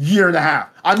last year and a half.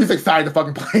 I'm just excited to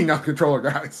fucking play now controller,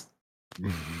 guys.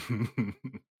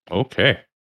 Okay.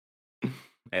 Hey,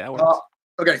 that works.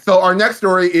 Okay, so our next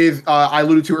story is, I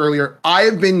alluded to earlier, I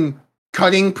have been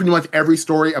cutting pretty much every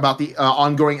story about the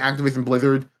ongoing Activision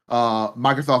Blizzard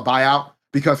Microsoft buyout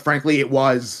because, frankly, it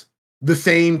was the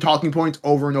same talking points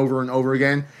over and over and over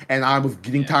again, and I was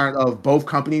getting tired of both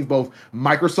companies, both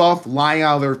Microsoft lying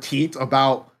out of their teeth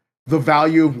about the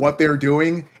value of what they're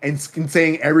doing and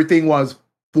saying everything was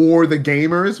for the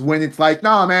gamers when it's like,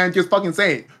 nah, man, just fucking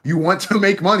say it. You want to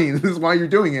make money. This is why you're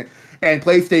doing it. And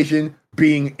PlayStation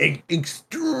being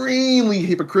extremely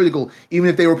hypocritical, even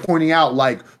if they were pointing out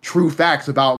like true facts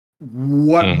about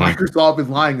what Microsoft is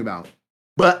lying about.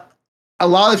 But a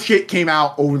lot of shit came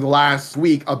out over the last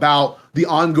week about the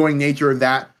ongoing nature of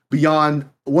that. Beyond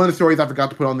one of the stories I forgot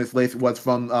to put on this list was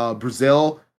from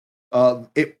Brazil.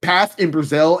 It passed in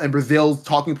Brazil, and Brazil's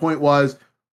talking point was,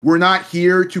 we're not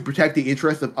here to protect the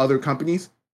interests of other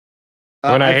companies.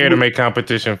 We're not here to make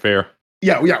competition fair.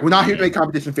 Yeah, we're not here to make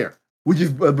competition fair, which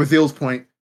is Brazil's point.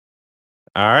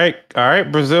 All right,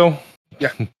 Brazil.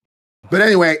 Yeah, but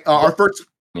anyway, our first.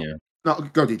 Yeah. No,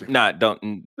 go DJ. Nah,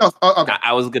 don't. No, okay.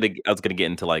 I was gonna get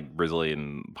into like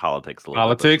Brazilian politics a little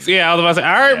Politics? bit. Yeah, I was about to say,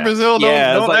 all right, Brazil,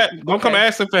 don't come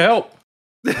asking for help.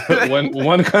 When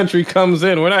one country comes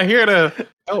in, we're not here to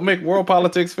help make world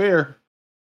politics fair.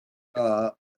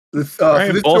 This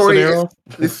story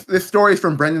is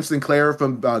from Brendan Sinclair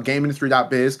from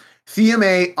GameIndustry.biz.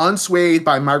 CMA unswayed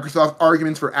by Microsoft's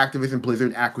arguments for Activision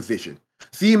Blizzard acquisition.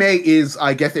 CMA is,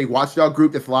 I guess, a watchdog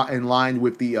group that's in line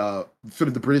with the sort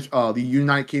of the British, the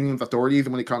United Kingdom's authorities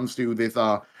when it comes to this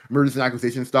mergers and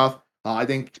acquisition stuff. I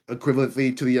think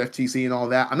equivalently to the FTC and all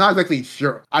that. I'm not exactly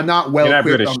sure. I'm not well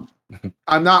equipped.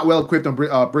 I'm not well equipped on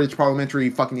British parliamentary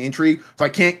fucking intrigue, so I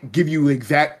can't give you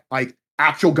exact like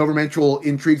actual governmental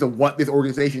intrigues of what this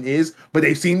organization is, but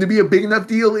they seem to be a big enough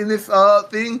deal in this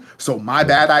thing. So my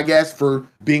bad, I guess, for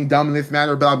being dumb in this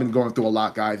matter, but I've been going through a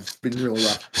lot, guys. It's been really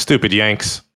rough. Stupid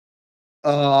Yanks.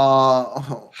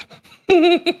 Half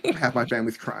my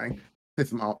family's crying.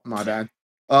 It's my bad.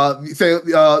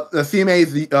 The CMA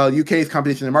is the UK's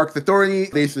Competition and Markets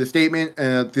Authority. They issued a statement,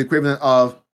 the equivalent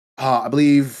of, I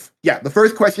believe, the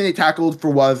first question it tackled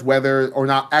for was whether or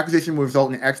not acquisition would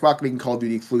result in Xbox making Call of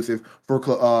Duty exclusive for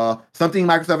something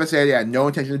Microsoft has said it had no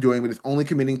intention of doing, but is only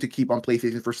committing to keep on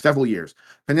PlayStation for several years.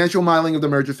 Financial modeling of the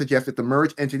merger suggests that the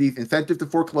merged entity's incentive to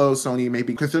foreclose Sony may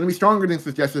be considerably stronger than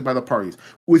suggested by the parties,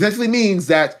 which essentially means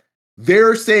that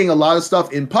they're saying a lot of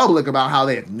stuff in public about how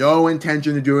they have no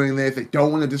intention of doing this, they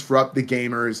don't want to disrupt the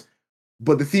gamers.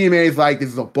 But the CMA is like, this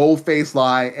is a bold-faced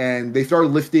lie, and they started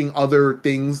listing other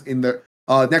things in the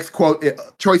next quote,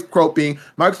 choice quote being,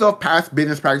 Microsoft past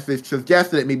business practices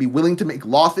suggest that it may be willing to make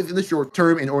losses in the short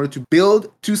term in order to build,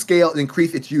 to scale, and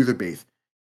increase its user base.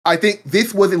 I think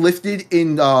this was enlisted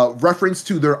in reference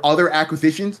to their other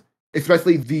acquisitions,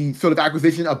 especially the sort of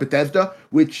acquisition of Bethesda,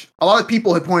 which a lot of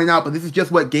people have pointed out, but this is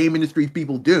just what game industry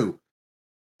people do.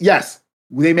 Yes,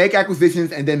 they make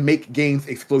acquisitions and then make games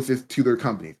exclusive to their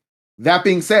companies. That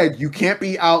being said, you can't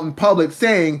be out in public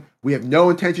saying we have no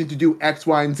intention to do X,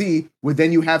 Y, and Z, when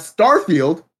then you have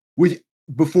Starfield, which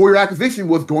before your acquisition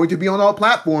was going to be on all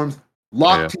platforms,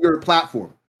 locked to your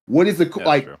platform. What is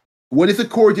the what is the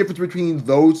core difference between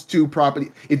those two properties?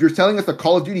 If you're telling us that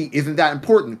Call of Duty isn't that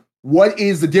important, what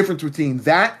is the difference between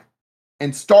that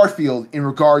and Starfield in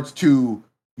regards to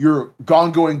your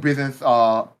ongoing business?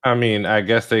 I mean, I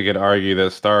guess they could argue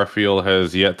that Starfield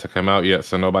has yet to come out yet,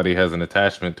 so nobody has an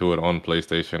attachment to it on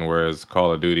PlayStation, whereas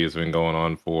Call of Duty has been going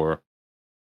on for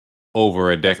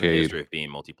over a decade. History of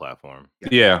being multi-platform.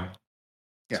 Yeah.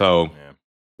 So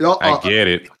I get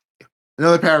it.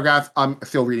 Another paragraph, I'm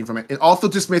still reading from it. It also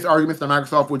dismissed arguments that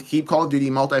Microsoft would keep Call of Duty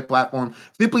multi-platform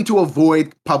simply to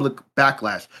avoid public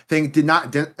backlash, saying it did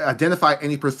not identify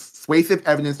any persuasive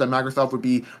evidence that Microsoft would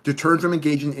be deterred from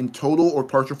engaging in total or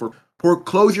partial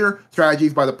foreclosure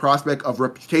strategies by the prospect of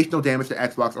reputational damage to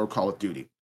Xbox or Call of Duty.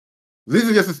 This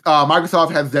is just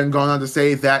Microsoft has then gone on to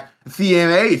say that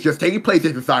CMA is just taking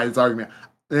PlayStation side of this argument.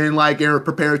 And they're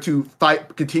prepared to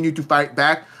continue to fight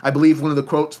back. I believe one of the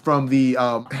quotes from the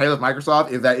head of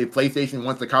Microsoft is that if PlayStation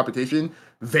wants the competition,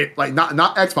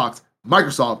 not Xbox,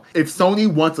 Microsoft. If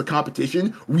Sony wants a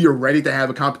competition, we are ready to have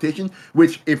a competition.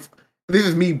 Which, if this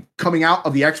is me coming out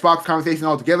of the Xbox conversation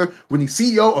altogether, when the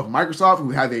CEO of Microsoft,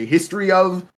 who has a history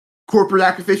of corporate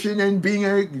acquisition and being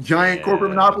a giant corporate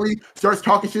monopoly, starts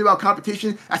talking shit about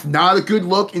competition, that's not a good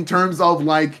look in terms of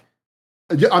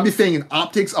I'm just saying in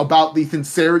optics about the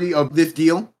sincerity of this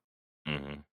deal.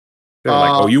 Mm-hmm. They're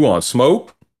oh, you want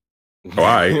smoke? All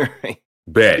right.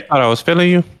 Bet. I thought I was feeling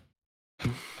you.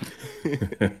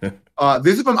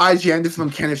 This is from IGN. This is from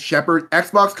Kenneth Shepard.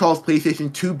 Xbox calls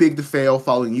PlayStation too big to fail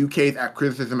following UK's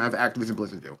criticism of Activision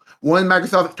Blizzard deal. One of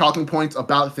Microsoft's talking points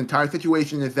about this entire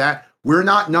situation is that we're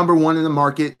not number one in the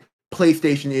market.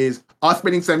 PlayStation is. Us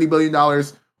spending $70 billion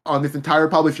on this entire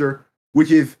publisher,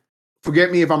 which is, forget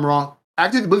me if I'm wrong,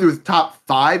 Activision Blizzard was top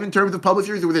 5 in terms of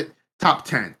publishers, or was it top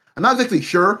 10? I'm not exactly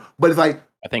sure, but it's I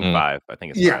think 5. I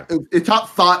think it's 5. It's top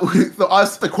 5. So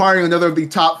us acquiring another of the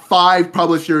top 5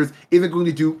 publishers isn't going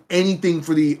to do anything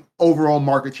for the overall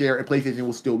market share, and PlayStation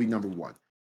will still be number 1.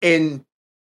 And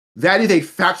that is a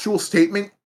factual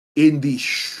statement in the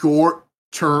short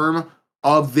term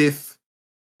of this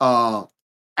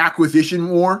acquisition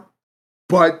war.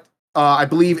 But I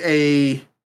believe a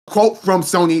quote from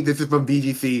Sony, this is from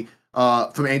VGC,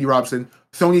 from Andy Robson,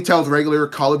 Sony tells regular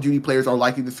Call of Duty players are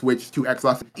likely to switch to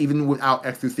Xbox even without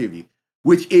exclusivity,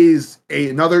 which is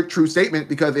another true statement,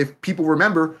 because if people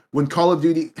remember, when Call of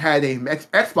Duty had a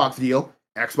Xbox deal,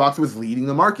 Xbox was leading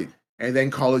the market. And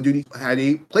then Call of Duty had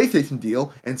a PlayStation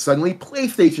deal, and suddenly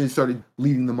PlayStation started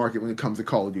leading the market when it comes to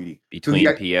Call of Duty. Between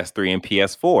PS3 and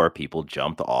PS4, people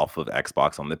jumped off of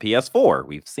Xbox on the PS4.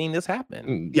 We've seen this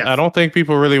happen. Yes. I don't think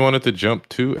people really wanted to jump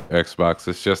to Xbox.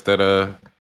 It's just that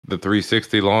the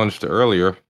 360 launched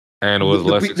earlier and was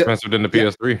less expensive than the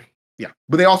PS3. Yeah,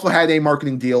 but they also had a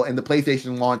marketing deal, and the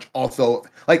PlayStation launch also,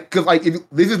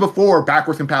 this is before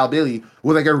backwards compatibility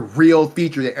was a real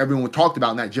feature that everyone talked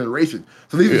about in that generation.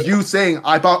 So this is you saying,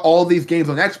 I bought all these games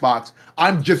on Xbox,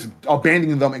 I'm just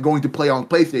abandoning them and going to play on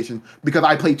PlayStation because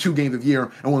I play 2 games a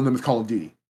year, and one of them is Call of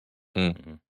Duty.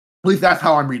 Mm-hmm. At least that's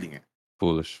how I'm reading it.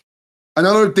 Foolish.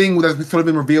 Another thing that's sort of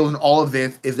been revealed in all of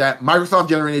this is that Microsoft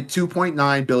generated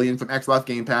 $2.9 billion from Xbox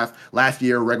Game Pass last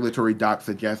year, regulatory docs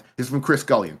suggest. This is from Chris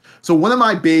Scullion. So one of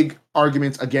my big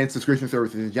arguments against subscription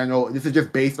services in general, this is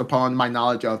just based upon my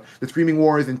knowledge of the streaming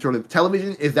wars and sort of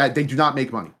television, is that they do not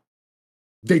make money.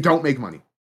 They don't make money.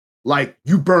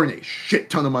 You burn a shit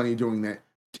ton of money doing that,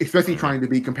 especially trying to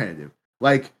be competitive.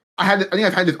 I think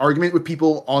I've had this argument with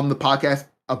people on the podcast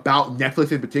about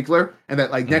Netflix in particular, and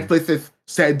that Netflix has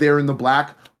said they're in the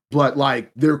black, but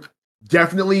they're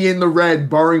definitely in the red,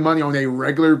 borrowing money on a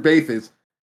regular basis.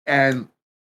 And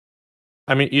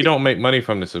I mean, you don't make money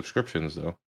from the subscriptions,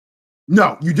 though.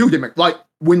 No, you do make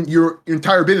when your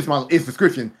entire business model is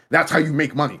subscription. That's how you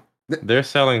make money. They're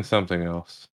selling something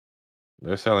else.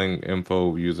 They're selling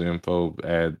info, user info,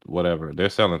 ad, whatever. They're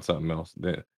selling something else.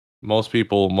 Most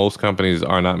companies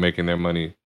are not making their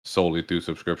money solely through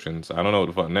subscriptions. I don't know what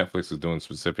the fuck Netflix is doing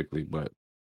specifically, but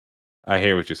I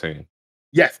hear what you're saying.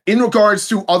 Yes, in regards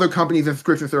to other companies and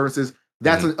subscription services,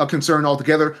 that's a concern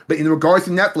altogether. But in regards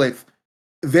to Netflix,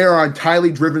 they are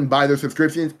entirely driven by their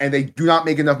subscriptions, and they do not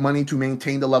make enough money to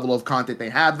maintain the level of content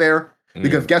they have there.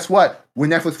 Because guess what?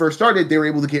 When Netflix first started, they were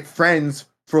able to get Friends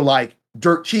for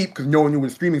dirt cheap because no one knew what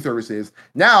a streaming service is.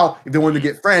 Now, if they wanted to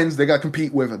get Friends, they got to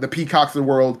compete with the Peacocks of the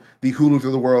world, the Hulus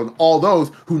of the world, all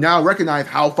those who now recognize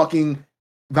how fucking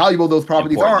valuable those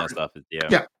properties are. Stuff is,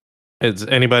 yeah. Does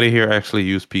anybody here actually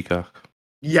use Peacock?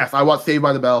 Yes, I watched Saved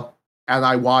by the Bell, and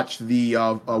I watched the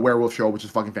Werewolf Show, which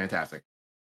is fucking fantastic.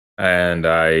 And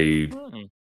I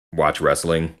watch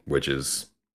wrestling, which is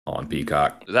on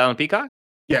Peacock. Is that on Peacock?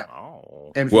 Yeah.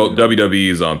 Oh. Well, WWE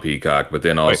is on Peacock, but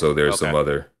then also there's some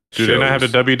other Do they not have the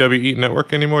WWE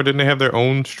Network anymore? Didn't they have their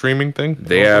own streaming thing?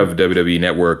 They have WWE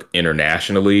Network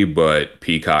internationally, but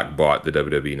Peacock bought the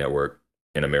WWE Network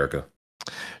in America.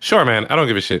 Sure, man. I don't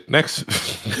give a shit. Next.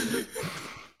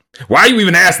 Why you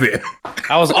even ask that?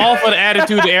 I was all for the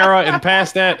Attitude Era, and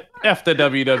past that, F the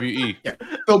WWE. Yeah.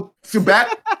 So back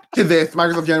to this,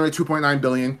 Microsoft generated $2.9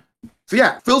 billion. So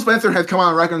yeah, Phil Spencer has come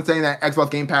on record saying that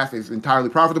Xbox Game Pass is entirely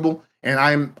profitable.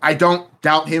 and I don't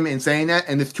doubt him in saying that.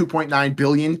 And this 2.9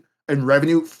 billion in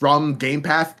revenue from Game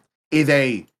Pass is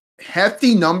a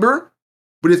hefty number,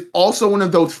 but it's also one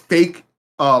of those fake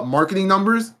marketing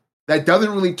numbers that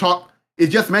doesn't really talk. It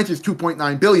just mentions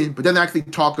 2.9 billion, but doesn't actually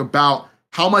talk about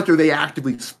how much are they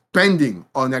actively spending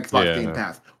on Xbox Game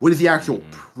Pass. What is the actual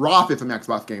profit from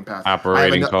Xbox Game Pass?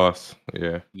 Operating costs.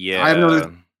 Yeah. I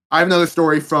have another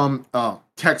story from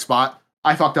TechSpot.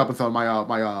 I fucked up with some of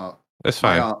my That's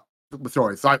fine.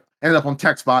 Sorry. So I ended up on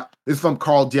TechSpot. This is from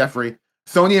Carl Jeffrey.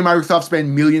 Sony and Microsoft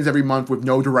spend millions every month with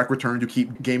no direct return to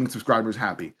keep gaming subscribers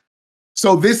happy.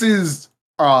 So this is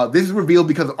revealed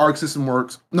because Arc Survival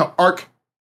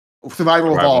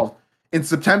Evolved. In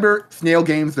September, Snail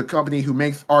Games, the company who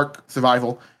makes Arc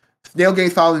Survival, Snail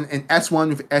Games filed an S1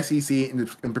 with SEC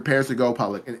and prepares to go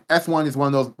public. And S1 is one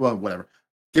of those, well, whatever.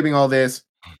 Skipping all this.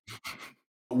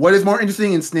 What is more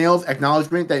interesting in Snail's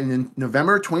acknowledgement that in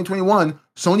November 2021,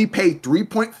 Sony paid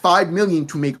 $3.5 million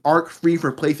to make Arc free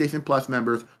for PlayStation Plus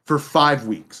members for 5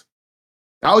 weeks.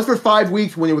 That was for 5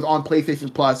 weeks when it was on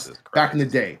PlayStation Plus back in the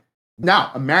day.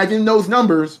 Now, imagine those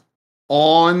numbers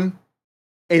on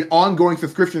an ongoing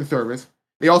subscription service.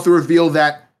 They also reveal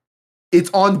that it's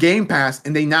on Game Pass,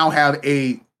 and they now have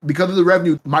because of the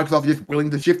revenue Microsoft is just willing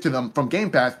to shift to them from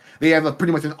Game Pass, they have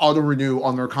pretty much an auto-renew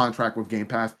on their contract with Game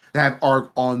Pass to have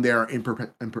Arc on there in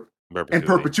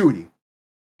perpetuity. Yeah.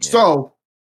 So,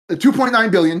 the 2.9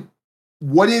 billion,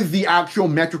 what is the actual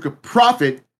metric of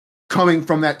profit coming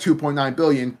from that 2.9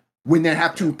 billion when they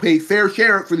have to pay fair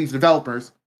share for these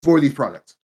developers for these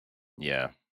products? Yeah.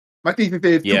 My thesis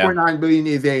is 2.9 billion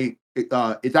is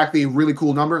it's actually a really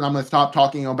cool number, and I'm going to stop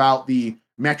talking about the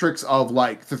metrics of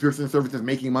like subscription services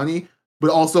making money, but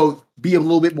also be a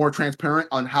little bit more transparent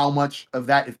on how much of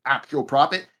that is actual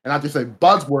profit and not just a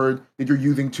buzzword that you're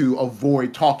using to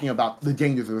avoid talking about the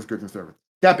dangers of a subscription service.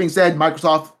 That being said,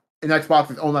 Microsoft and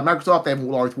Xbox is owned by Microsoft. They have a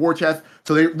large war chest,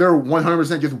 so they're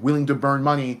 100% just willing to burn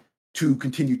money to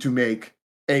continue to make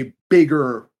a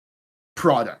bigger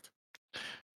product.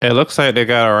 It looks like they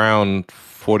got around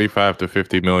 45 to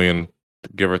 50 million,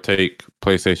 give or take,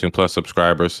 PlayStation Plus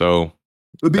subscribers. So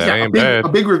a big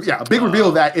reveal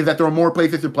of that is that there are more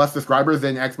PlayStation Plus subscribers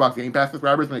than Xbox Game Pass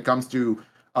subscribers when it comes to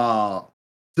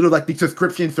sort of like the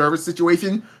subscription service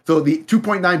situation. So the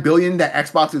 2.9 billion that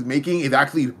Xbox is making is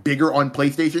actually bigger on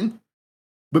PlayStation,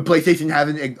 but PlayStation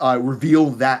hasn't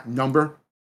revealed that number.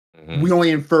 Mm-hmm. We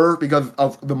only infer because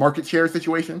of the market share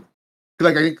situation.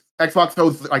 Because like I think Xbox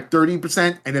owns like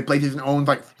 30%, and then PlayStation owns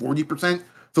like 40%.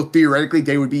 So theoretically,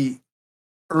 they would be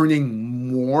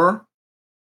earning more.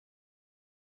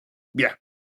 Yeah.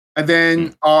 And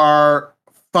then our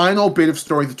final bit of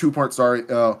story, the two-part story,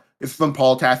 is from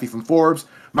Paul Tassi from Forbes.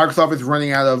 Microsoft is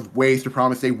running out of ways to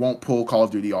promise they won't pull Call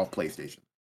of Duty off PlayStation.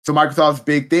 So Microsoft's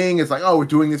big thing is like, oh, we're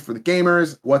doing this for the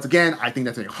gamers. Once again, I think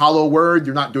that's a hollow word.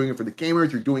 You're not doing it for the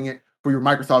gamers. You're doing it for your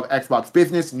Microsoft Xbox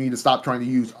business. You need to stop trying to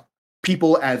use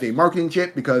people as a marketing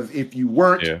chip, because if you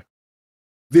weren't,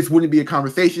 this wouldn't be a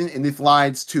conversation. And this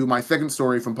leads to my second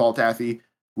story from Paul Tassi,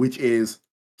 which is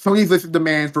Sony's list of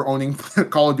demands for owning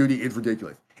Call of Duty is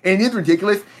ridiculous. And it is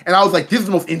ridiculous. And I was like, this is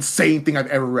the most insane thing I've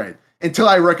ever read. Until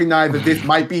I recognized that this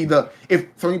might be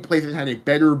if Sony PlayStation had a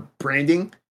better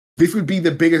branding, this would be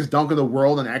the biggest dunk of the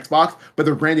world on Xbox, but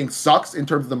the branding sucks in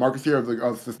terms of the market share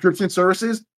of subscription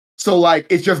services. So like,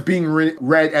 it's just being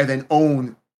read as an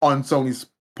own on Sony's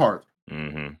part.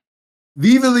 Mm-hmm.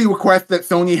 These are the requests that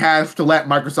Sony has to let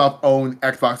Microsoft own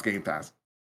Xbox Game Pass.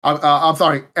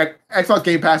 Xbox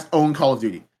Game Pass own Call of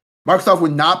Duty. Microsoft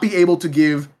would not be able to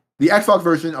give the Xbox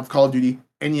version of Call of Duty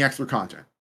any extra content.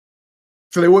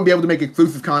 So they wouldn't be able to make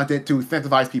exclusive content to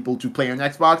incentivize people to play on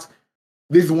Xbox.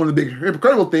 This is one of the big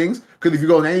hypocritical things, because if you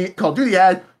go in any Call of Duty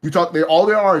ad, all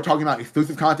they are talking about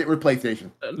exclusive content with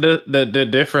PlayStation. The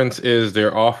difference is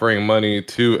they're offering money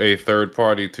to a third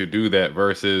party to do that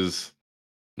versus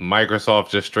Microsoft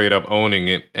just straight up owning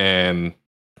it and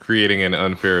creating an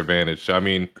unfair advantage. I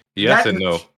mean, yes and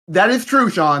no. That is true,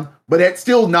 Sean, but it's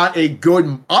still not a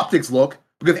good optics look,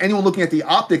 because anyone looking at the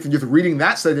optics and just reading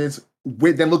that sentence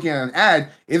with them looking at an ad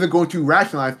isn't going to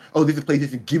rationalize, oh, this is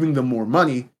PlayStation giving them more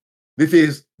money. This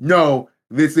is it's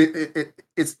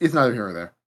neither here or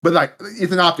there. But like,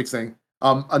 it's an optics thing.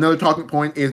 Another talking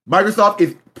point is Microsoft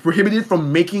is prohibited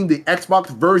from making the Xbox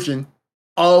version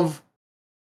of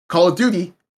Call of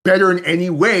Duty better in any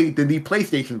way than the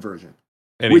PlayStation version.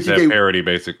 And it's that parity,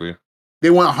 basically.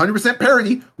 They want 100%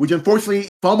 parity, which unfortunately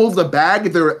fumbles the bag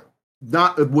if they're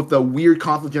not with the weird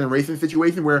console generation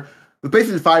situation where the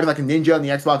PlayStation 5 is like a ninja and the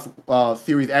Xbox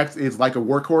Series X is like a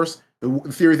workhorse.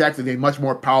 The Series X is a much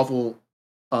more powerful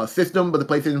system, but the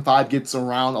PlayStation 5 gets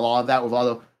around a lot of that with a lot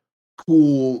of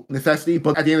cool necessity,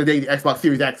 but at the end of the day, the Xbox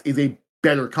Series X is a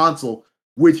better console,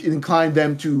 which inclined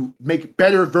them to make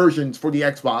better versions for the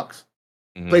Xbox.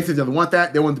 PlayStation doesn't want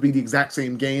that. They want it to be the exact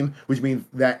same game, which means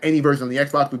that any version on the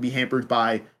Xbox would be hampered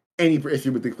by any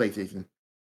issue with the PlayStation.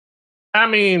 I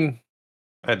mean,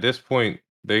 at this point,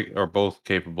 they are both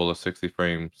capable of 60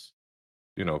 frames,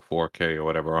 4K or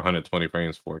whatever, 120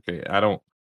 frames 4K. I don't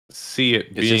see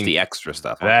it being just the extra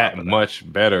stuff that much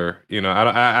better.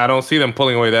 I don't see them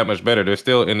pulling away that much better. They're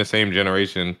still in the same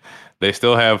generation. They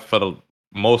still have, for the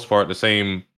most part, the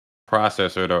same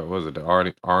processor.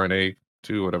 The RNA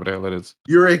 2, whatever the hell it is.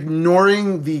 You're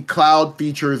ignoring the cloud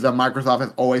features that Microsoft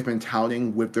has always been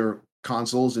touting with their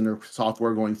consoles and their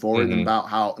software going forward, and about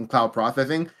how in cloud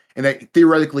processing, and that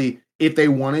theoretically, if they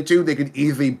wanted to, they could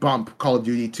easily bump Call of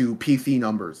Duty to PC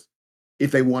numbers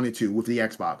if they wanted to with the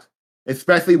Xbox,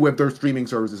 especially with their streaming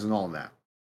services and all of that.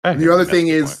 And the other thing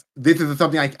is, this is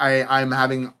something I'm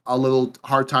having a little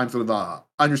hard time sort of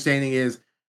understanding, is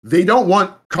they don't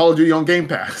want Call of Duty on Game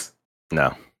Pass.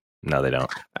 No, they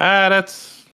don't.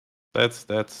 That's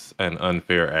an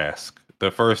unfair ask. The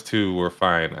first two were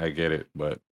fine, I get it,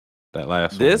 but that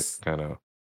last one kind of.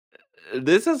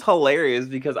 This is hilarious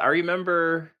because I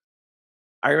remember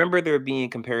there being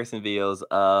comparison videos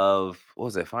of, what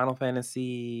was it, Final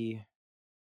Fantasy?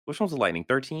 Which one was the Lightning?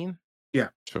 13? Yeah,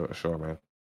 sure, man.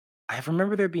 I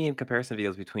remember there being comparison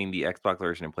videos between the Xbox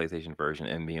version and PlayStation version,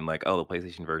 and being like, oh, the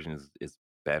PlayStation version is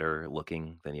better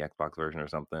looking than the Xbox version or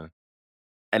something.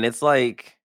 And it's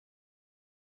like,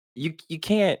 you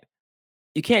can't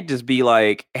just be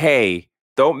like, hey,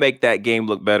 don't make that game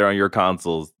look better on your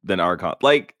consoles than our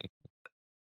like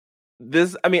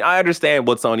this. I mean, I understand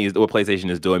what PlayStation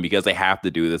is doing, because they have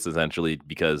to do this essentially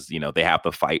because they have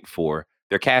to fight for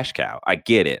their cash cow. I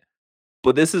get it,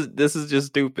 but this is just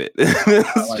stupid. I'm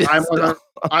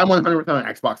 100% on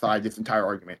Xbox side. This entire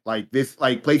argument,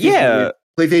 PlayStation. Yeah.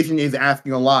 PlayStation is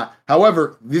asking a lot.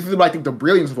 However, this is what I think the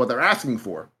brilliance of what they're asking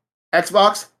for.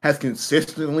 Xbox has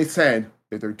consistently said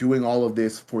that they're doing all of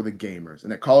this for the gamers,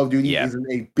 and that Call of Duty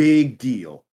isn't a big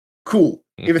deal. Cool.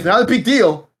 If it's not a big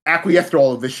deal, acquiesce to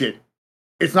all of this shit.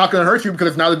 It's not going to hurt you because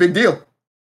it's not a big deal.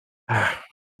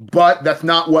 But that's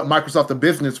not what Microsoft the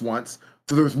business wants,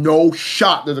 so there's no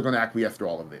shot that they're going to acquiesce to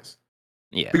all of this.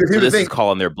 Yeah, because this is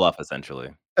calling their bluff, essentially.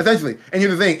 And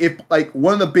here's the thing: if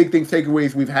one of the big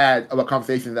takeaways we've had about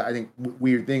conversations that I think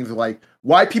weird things are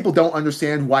why people don't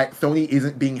understand why Sony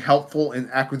isn't being helpful in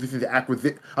Microsoft's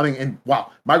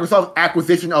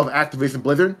acquisition of Activision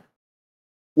Blizzard.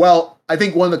 Well, I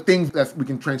think one of the things that we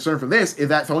can transcend from this is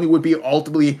that Sony would be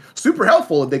ultimately super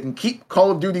helpful if they can keep Call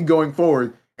of Duty going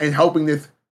forward and helping this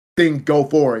thing go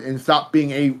forward and stop being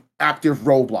a active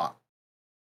roadblock.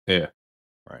 Yeah.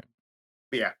 Right.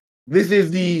 Yeah. This is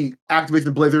the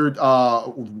Activision Blizzard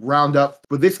roundup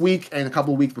for this week and a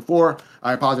couple of weeks before.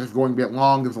 I apologize for going a bit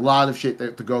long. There's a lot of shit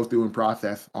to go through and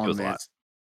process on this.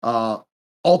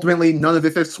 Ultimately, none of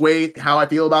this has swayed how I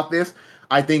feel about this.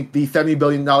 I think the $70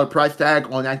 billion price tag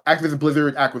on Activision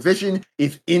Blizzard acquisition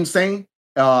is insane.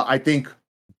 I think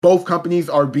both companies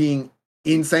are being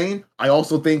insane. I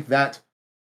also think that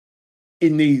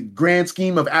in the grand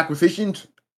scheme of acquisitions,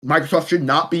 Microsoft should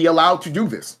not be allowed to do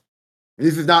this.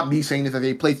 This is not me saying this as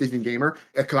a PlayStation gamer,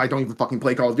 because I don't even fucking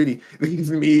play Call of Duty. This is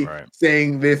me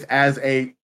saying this as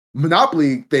a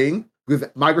monopoly thing, because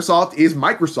Microsoft is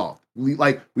Microsoft. We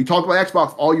talk about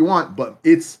Xbox all you want, but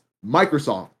it's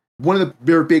Microsoft. One of the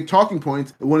very big talking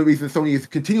points, one of the reasons Sony is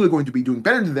continually going to be doing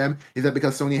better than them, is that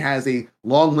because Sony has a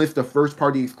long list of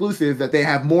first-party exclusives, that they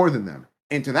have more than them.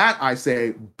 And to that, I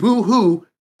say, boo-hoo.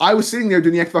 I was sitting there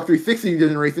during the Xbox 360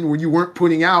 generation where you weren't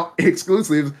putting out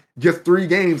exclusives, just 3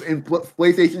 games, and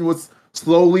PlayStation was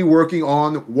slowly working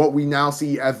on what we now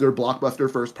see as their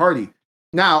blockbuster first party.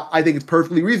 Now, I think it's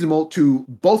perfectly reasonable to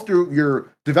bolster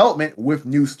your development with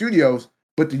new studios,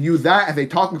 but to use that as a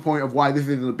talking point of why this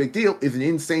isn't a big deal is an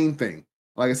insane thing.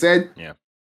 Like I said,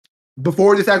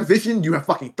 before this acquisition, you have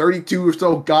fucking 32 or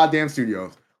so goddamn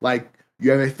studios. You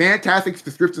have a fantastic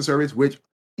subscription service, which,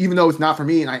 even though it's not for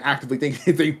me, and I actively think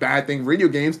it's a bad thing for video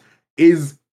games,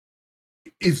 has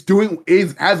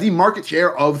the market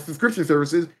share of subscription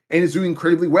services and is doing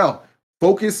incredibly well.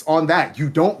 Focus on that. You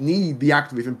don't need the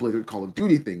Activision Blizzard Call of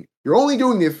Duty thing. You're only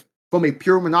doing this from a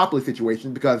pure monopoly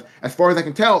situation because, as far as I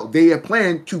can tell, they have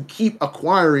planned to keep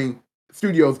acquiring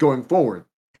studios going forward.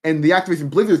 And the Activision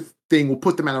Blizzard thing will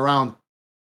put them at around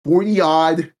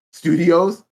 40-odd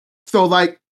studios. So,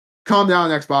 calm down,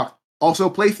 Xbox. Also,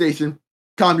 PlayStation,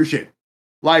 calm your shit.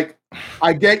 I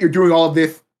get you're doing all of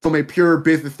this from a pure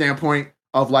business standpoint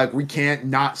of, we can't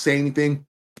not say anything.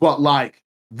 But,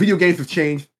 video games have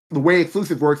changed. The way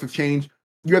exclusive works have changed.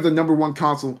 You have the number one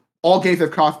console all games have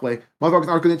crossplay. Motherfuckers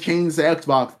aren't going to change the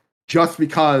Xbox just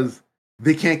because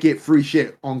they can't get free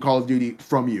shit on Call of Duty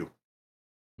from you.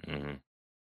 Mm-hmm.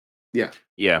 Yeah.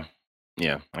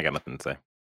 I got nothing to say.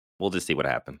 We'll just see what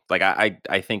happens. Like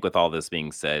I think with all this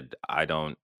being said,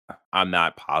 I'm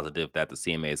not positive that the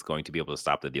CMA is going to be able to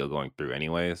stop the deal going through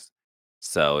anyways.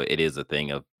 So it is a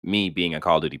thing of me being a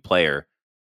Call of Duty player.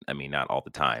 I mean, not all the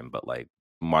time, but like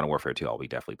Modern Warfare 2, I'll be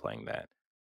definitely playing that.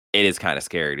 It is kind of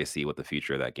scary to see what the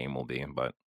future of that game will be,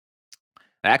 but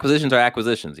acquisitions are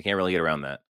acquisitions. You can't really get around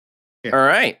that. Yeah. All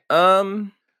right.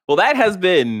 Well, that has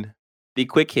been the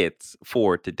quick hits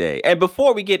for today. And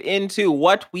before we get into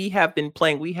what we have been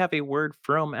playing, we have a word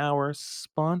from our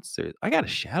sponsors. I got a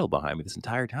shadow behind me this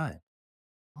entire time.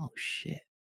 Oh shit.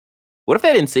 What if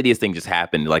that Insidious thing just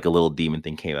happened? Like a little demon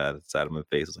thing came out of the side of my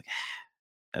face. I was like,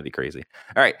 that'd be crazy.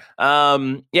 All right.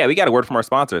 Yeah, we got a word from our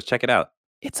sponsors. Check it out.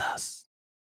 It's us.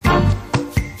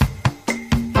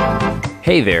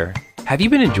 Hey there. Have you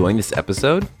been enjoying this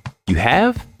episode? You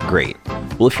have? Great.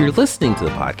 Well, if you're listening to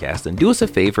the podcast, then do us a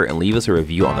favor and leave us a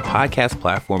review on the podcast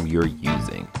platform you're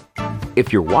using.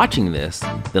 If you're watching this,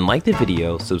 then like the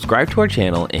video, subscribe to our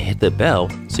channel, and hit the bell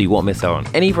so you won't miss out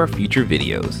on any of our future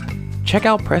videos. Check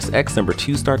out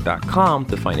PressX2Start.com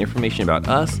to find information about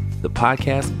us, the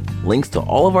podcast, links to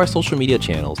all of our social media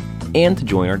channels, and to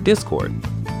join our Discord.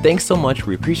 Thanks so much.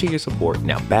 We appreciate your support.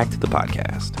 Now back to the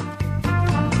podcast.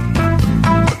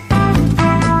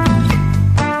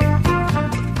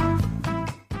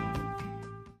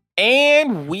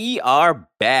 And we are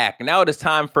back. Now it is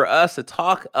time for us to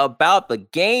talk about the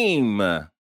game.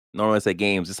 Normally I say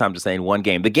games. This time I'm just saying one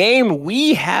game. The game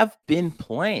we have been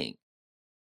playing.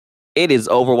 It is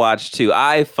Overwatch 2.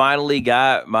 I finally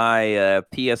got my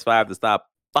PS5 to stop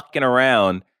fucking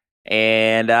around.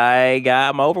 And I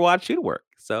got my Overwatch 2 to work.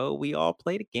 So we all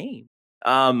played a game.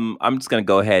 I'm just going to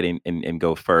go ahead and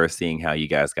go first, seeing how you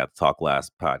guys got to talk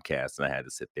last podcast. And I had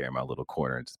to sit there in my little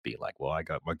corner and just be like, well, I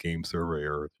got my game survey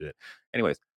or shit.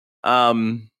 Anyways,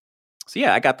 so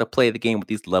yeah, I got to play the game with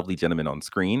these lovely gentlemen on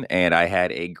screen, and I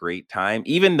had a great time,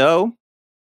 even though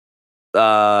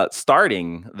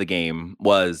starting the game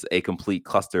was a complete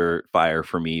cluster fire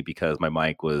for me because my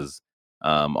mic was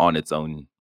on its own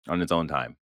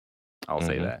time. I'll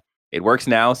say that. It works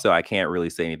now, so I can't really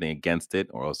say anything against it,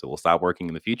 or else it will stop working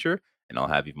in the future, and I'll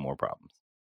have even more problems.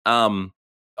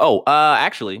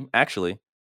 Actually,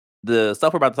 the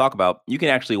stuff we're about to talk about, you can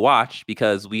actually watch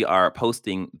because we are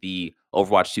posting the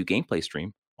Overwatch 2 gameplay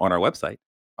stream on our website,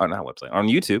 on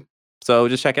YouTube. So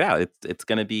just check it out. It's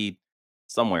gonna be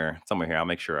somewhere here. I'll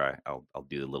make sure I'll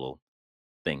do the little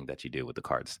thing that you do with the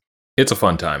cards. It's a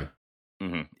fun time.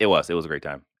 It was a great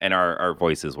time, and our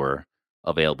voices were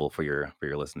available for your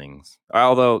listenings.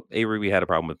 Although Avery, we had a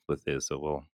problem with his, so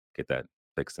we'll get that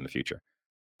fixed in the future.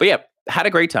 But yeah, had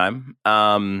a great time.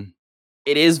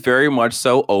 It is very much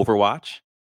so Overwatch.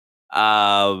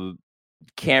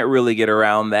 Can't really get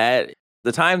around that.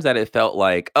 The times that it felt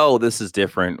like, oh, this is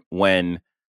different, when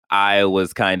I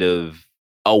was kind of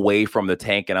away from the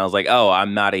tank and I was like, oh,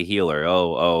 I'm not a healer.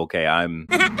 Oh, okay, I'm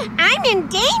in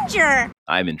danger.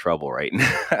 I'm in trouble right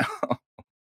now.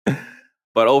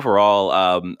 But overall,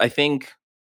 I think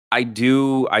I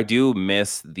do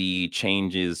miss the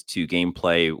changes to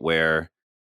gameplay where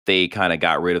they kind of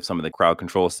got rid of some of the crowd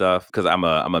control stuff, because I'm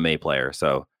a Mei player,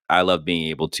 so I love being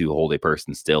able to hold a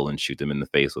person still and shoot them in the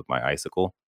face with my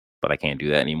icicle. But I can't do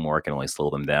that anymore. I can only slow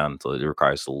them down, so it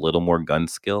requires a little more gun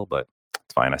skill, but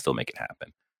it's fine. I still make it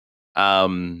happen.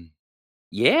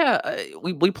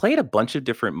 We played a bunch of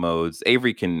different modes.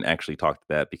 Avery can actually talk to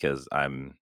that because I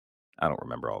don't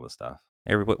remember all this stuff.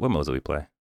 Avery, what modes did we play?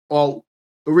 Well,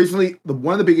 originally,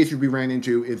 one of the big issues we ran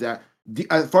into is that,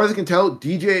 as far as I can tell,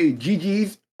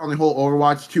 GG's on the whole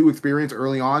Overwatch 2 experience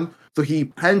early on. So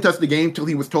he hadn't touched the game till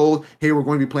he was told, hey, we're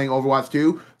going to be playing Overwatch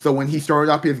 2. So when he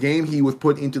started up his game, he was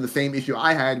put into the same issue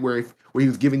I had, where he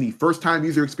was given the first time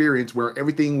user experience, where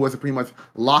everything was pretty much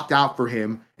locked out for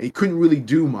him and he couldn't really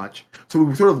do much. So we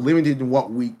were sort of limited in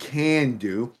what we can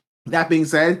do. That being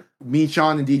said, me,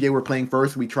 Sean, and DJ were playing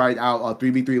first. We tried out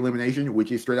 3v3 elimination,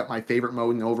 which is straight up my favorite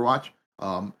mode in Overwatch.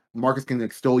 Marcus can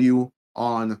extol you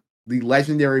on the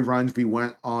legendary runs we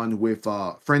went on with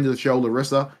friend of the show,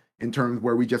 Larissa, in terms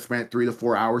where we just spent 3 to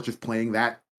 4 hours just playing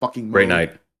that fucking mode. Great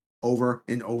night. Over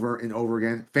and over and over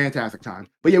again. Fantastic time.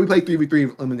 But yeah, we played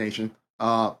 3v3 elimination.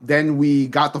 Then we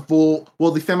got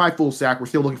the semi-full stack. We're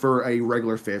still looking for a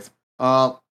regular fifth.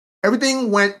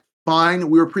 Everything went fine.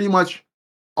 We were pretty much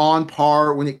on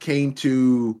par when it came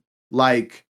to,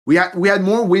 like, we had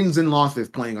more wins than losses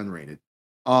playing unrated.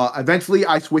 Eventually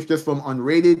I switched us from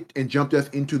unrated and jumped us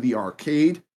into the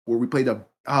arcade, where we played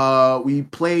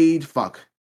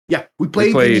Yeah, we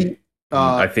We played.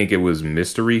 I think it was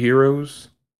Mystery Heroes.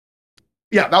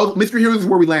 Yeah, that was Mystery Heroes is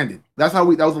where we landed. That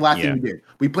was the last Yeah. thing we did.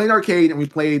 We played arcade and we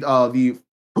played the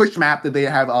push map that they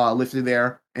have listed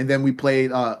there, and then we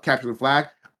played Capture the Flag.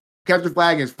 Capture the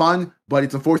Flag is fun, but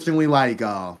it's unfortunately like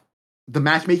the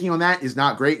matchmaking on that is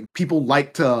not great. People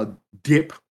like to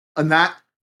dip on that.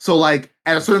 So like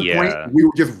at a certain point, we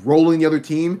were just rolling the other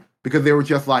team because they were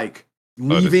just like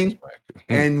leaving,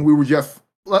 and we were just.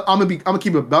 I'm gonna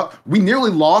keep it about. We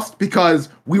nearly lost because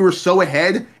we were so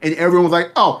ahead, and everyone was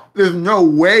like, "Oh, there's no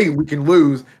way we can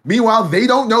lose." Meanwhile, they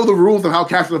don't know the rules of how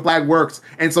Capture the Flag works,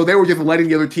 and so they were just letting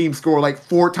the other team score like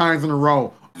 4 times in a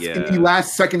row in the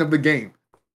last second of the game.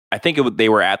 I think they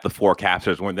were at the 4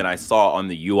 captures when then I saw on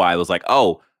the UI it was like,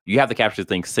 "Oh, you have to capture this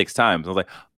thing 6 times." I was like,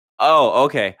 "Oh,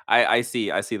 okay, I see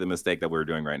the mistake that we're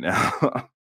doing right now."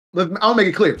 I'll make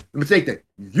it clear. The mistake that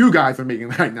you guys are making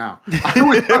right now.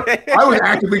 I was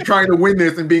actively trying to win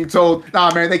this and being told, nah,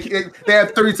 man, they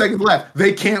have 30 seconds left.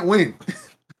 They can't win.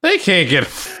 They can't get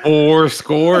 4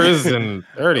 scores in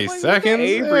 30 seconds.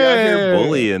 Avery out here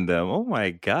bullying them. Oh my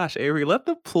gosh, Avery, let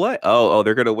them play. Oh,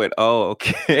 they're gonna win. Oh,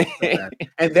 okay.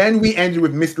 And then we ended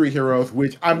with Mystery Heroes,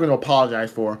 which I'm gonna apologize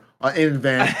for in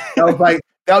advance. That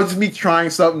was just me trying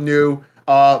something new.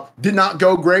 Did not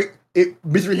go great.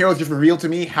 Mystery Heroes just revealed to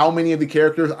me how many of the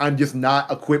characters I'm just not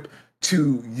equipped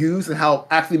to use and how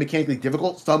actually mechanically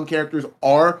difficult some characters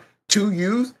are to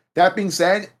use. That being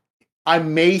said, I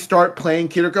may start playing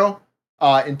Kiriko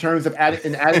in terms of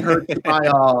adding her to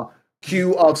my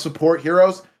queue of support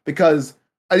heroes because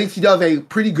I think she does a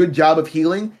pretty good job of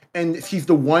healing, and she's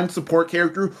the one support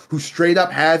character who straight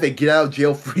up has a get out of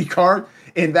jail free card.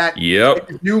 In that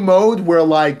new mode where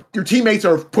like your teammates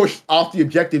are pushed off the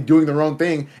objective doing their own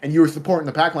thing and you're supporting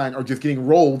the pack line or just getting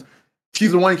rolled,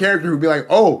 she's the one character who'd be like,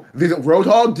 oh, this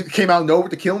Roadhog came out of nowhere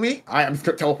to kill me. I'm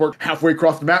just teleport halfway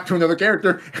across the map to another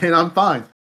character and I'm fine.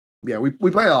 Yeah, we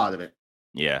play a lot of it.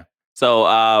 Yeah. So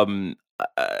I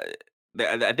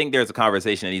think there's a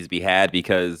conversation that needs to be had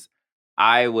because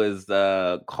I was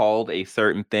called a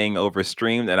certain thing over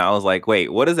streamed and I was like,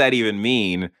 wait, what does that even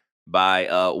mean? By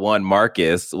one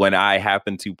Marcus when I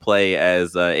happen to play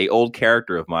as a old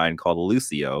character of mine called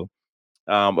Lucio.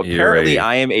 Apparently,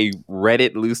 I am a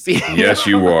Reddit Lucio. Yes,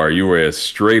 you are. You were a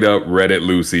straight up Reddit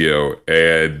Lucio.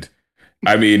 And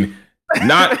I mean,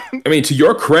 to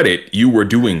your credit, you were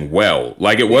doing well.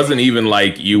 Like, it wasn't even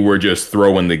like you were just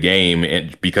throwing the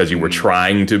game because you were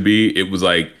trying to be. It was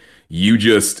like you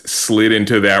just slid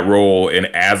into that role. And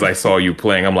as I saw you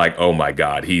playing, I'm like, oh my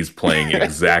God, he's playing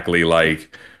exactly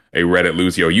like a Reddit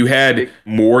Lucio. You had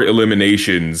more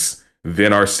eliminations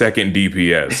than our second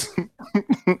DPS.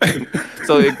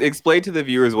 So explain to the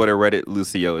viewers what a Reddit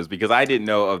Lucio is, because I didn't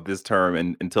know of this term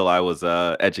until I was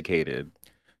educated.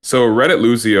 So Reddit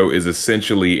Lucio is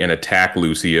essentially an attack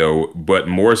Lucio, but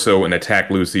more so an attack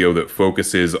Lucio that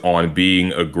focuses on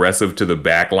being aggressive to the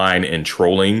backline and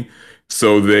trolling.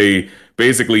 So they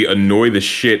basically annoy the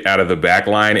shit out of the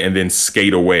backline and then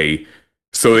skate away.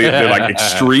 So they're like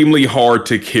extremely hard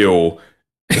to kill.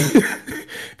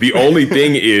 The only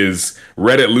thing is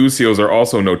Reddit Lucios are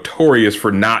also notorious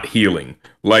for not healing.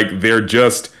 Like they're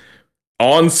just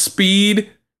on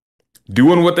speed,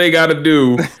 doing what they got to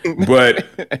do, but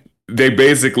they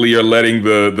basically are letting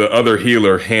the other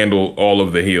healer handle all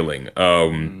of the healing.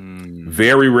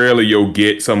 Very rarely you'll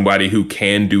get somebody who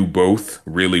can do both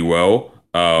really well.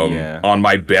 On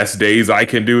my best days, I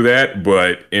can do that,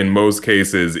 but in most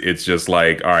cases, it's just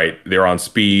like, all right, they're on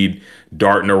speed,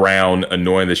 darting around,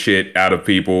 annoying the shit out of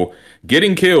people,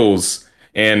 getting kills,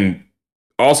 and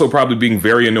also probably being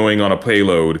very annoying on a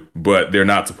payload, but they're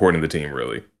not supporting the team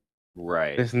really.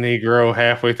 Right. This Negro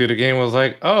halfway through the game was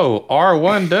like, oh,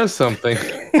 R1 does something.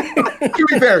 To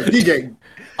be fair, DJ,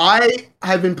 I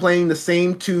have been playing the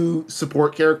same 2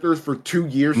 support characters for 2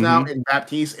 years now in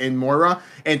Baptiste and Moira.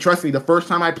 And trust me, the first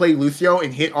time I played Lucio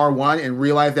and hit R1 and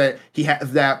realized that he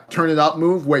has that turn it up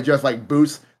move where it just like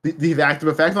boosts these active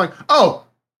effects, I'm like, oh,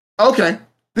 okay,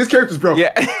 this character's broken.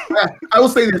 Yeah. I will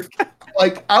say this.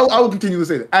 Like, I will continue to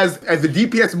say that. As the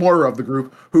DPS Moira of the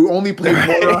group, who only plays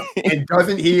Moira and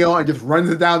doesn't heal and just runs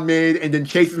it down mid and then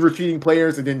chases retreating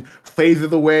players and then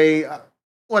phases away,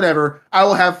 whatever, I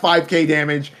will have 5k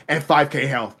damage and 5k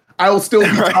health. I will still be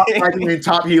top fighting and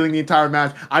top healing the entire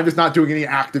match. I'm just not doing any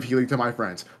active healing to my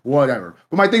friends. Whatever.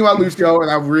 But my thing about Lucio, and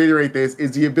I'll reiterate this,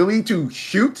 is the ability to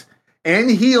shoot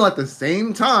and heal at the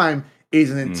same time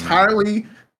is an entirely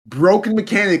broken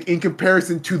mechanic in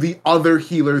comparison to the other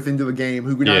healers into the game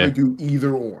who can either do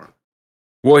either or.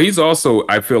 Well, he's also,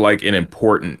 I feel like, an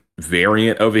important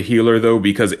variant of a healer, though,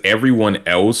 because everyone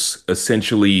else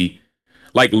essentially,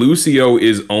 Like Lucio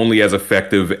is only as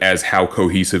effective as how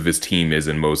cohesive his team is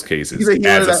in most cases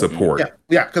as a support.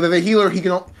 Yeah, because as a healer, he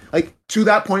can like to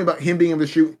that point about him being able to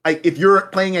shoot. Like if you're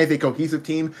playing as a cohesive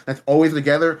team that's always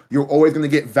together, you're always going to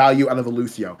get value out of a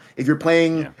Lucio. If you're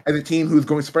playing as a team who's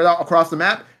going spread out across the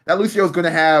map, that Lucio is going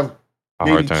to have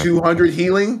maybe 200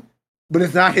 healing, but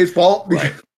it's not his fault.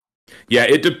 Right. Yeah,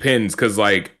 it depends because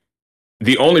like.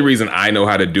 The only reason I know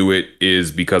how to do it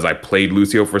is because I played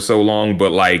Lucio for so long.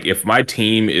 But like, if my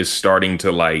team is starting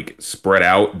to like spread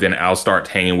out, then I'll start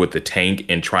hanging with the tank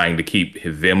and trying to keep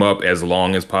them up as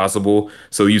long as possible.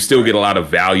 So you still get a lot of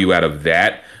value out of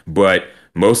that. But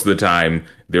most of the time,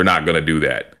 they're not going to do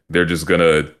that. They're just going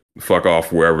to fuck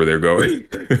off wherever they're going.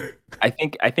 I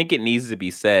think it needs to be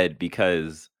said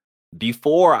because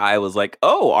before I was like,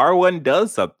 oh, R1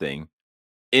 does something.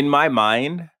 In my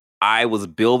mind, I was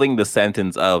building the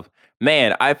sentence of,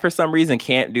 man, I for some reason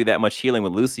can't do that much healing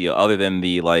with Lucio other than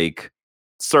the like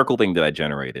circle thing that I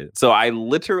generated. So I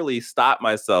literally stopped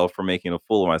myself from making a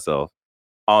fool of myself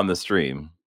on the stream.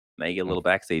 Now you get a little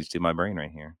backstage to my brain right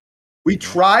here. We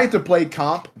tried to play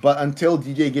comp, but until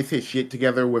DJ gets his shit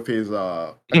together with his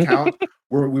account,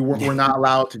 we're not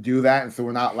allowed to do that, and so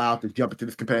we're not allowed to jump into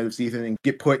this competitive season and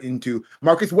get put into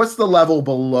Marcus. What's the level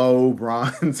below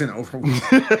bronze in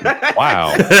Overwatch?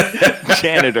 Wow,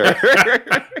 janitor.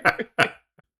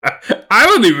 I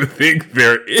don't even think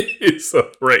there is a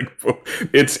rank.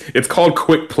 It's called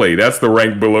quick play. That's the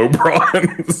rank below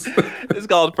bronze. It's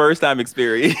called first time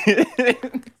experience.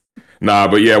 Nah,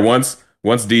 but yeah, once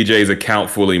DJ's account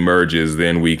fully merges,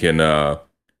 then we can try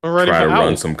to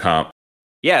run some comp.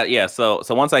 Yeah. So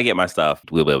once I get my stuff,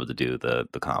 we'll be able to do the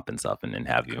comp and stuff and then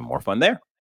have even more fun there.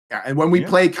 Yeah, and when we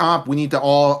play comp, we need to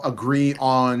all agree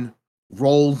on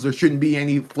roles. There shouldn't be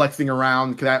any flexing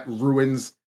around because that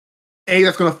ruins. A,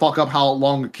 that's going to fuck up how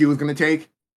long the queue is going to take.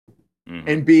 Mm-hmm.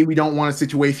 And B, we don't want a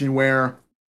situation where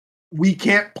we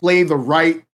can't play the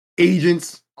right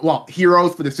agents,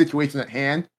 heroes for the situation at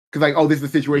hand. Because like, oh, this is a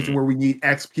situation where we need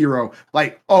X hero.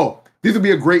 Like, oh, this would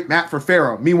be a great map for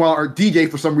Pharah. Meanwhile, our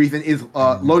DJ, for some reason, is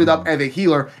loaded up as a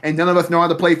healer, and none of us know how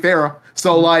to play Pharah.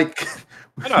 So, like...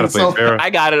 I know how to play Pharah. I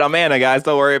got it on mana, guys.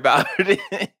 Don't worry about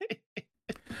it.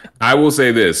 I will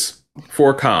say this.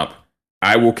 For comp,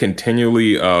 I will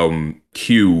continually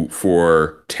queue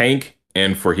for tank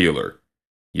and for healer.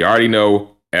 You already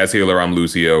know, as healer, I'm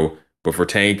Lucio. But for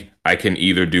tank, I can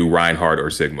either do Reinhardt or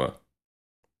Sigma.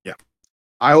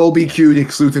 I will be queued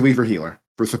exclusively for healer,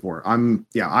 for support. I'm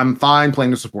fine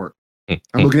playing the support.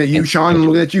 I'm looking at you, Sean. I'm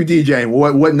looking at you, DJ.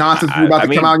 What nonsense are about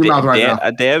to come out of your mouth right now?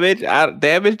 A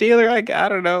damage dealer. I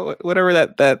don't know. Whatever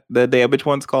that the damage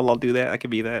one's called, I'll do that. I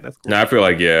could be that. That's cool. No, I feel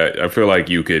like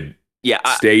you could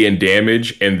stay in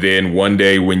damage, and then one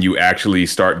day when you actually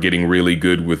start getting really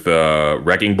good with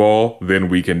Wrecking Ball, then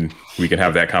we can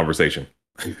have that conversation.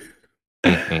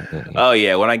 Oh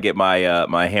yeah, when I get my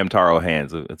my Hamtaro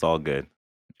hands, it's all good.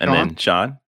 And then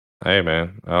Sean? Hey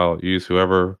man, I'll use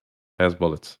whoever has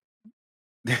bullets.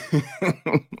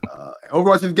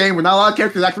 Overwatch is game where not a lot of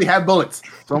characters actually have bullets.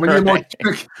 So I'm gonna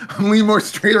need more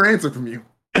straighter answer from you.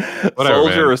 Whatever,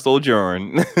 Soldier or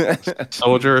Sojourn?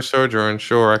 Soldier or Sojourn,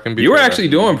 sure, I can be. You were actually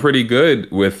doing pretty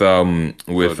good with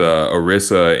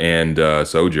Orisa and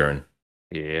Sojourn.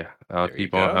 Yeah, I'll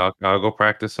keep on. I'll go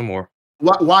practice some more.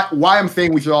 Why I'm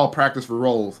saying we should all practice for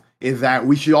roles is that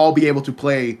we should all be able to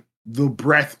play the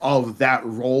breadth of that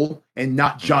role and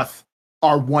not just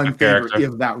our one favorite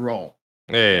of that role.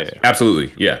 Yeah,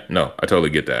 absolutely. Yeah, no, I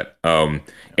totally get that.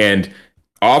 And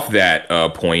off that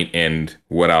point, and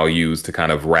what I'll use to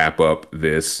kind of wrap up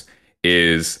this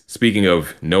is, speaking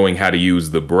of knowing how to use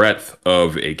the breadth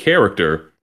of a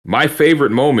character, my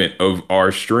favorite moment of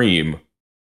our stream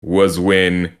was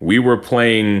when we were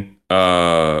playing,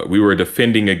 we were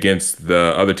defending against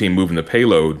the other team moving the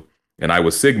payload, and I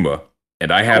was Sigma.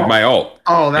 And I had my ult,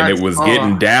 and it was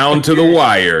getting down to the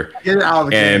wire. Get it out of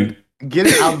the game. Get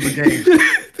it out of the game.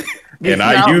 And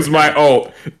I used my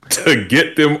ult to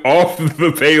get them off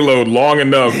the payload long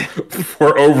enough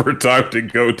for overtime to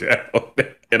go down.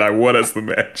 And I won us the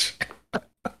match. I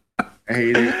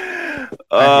hate it.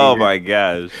 Oh my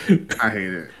gosh. I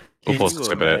hate it. We're supposed to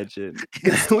skip it.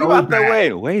 It's we about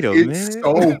to wait a minute. It's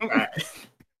so bad.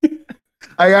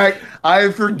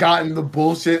 I've forgotten the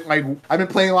bullshit. Like, I've been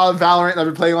playing a lot of Valorant, and I've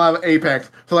been playing a lot of Apex.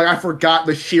 So, like, I forgot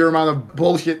the sheer amount of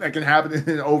bullshit that can happen in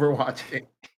an Overwatch game.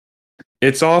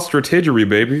 It's all strategery,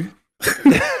 baby.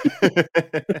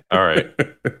 All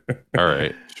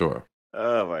right, sure.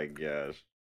 Oh my gosh.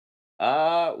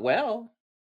 Well,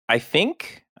 I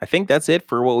think that's it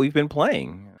for what we've been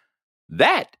playing.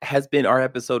 That has been our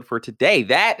episode for today.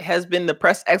 That has been the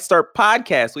Press X Start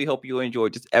podcast. We hope you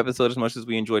enjoyed this episode as much as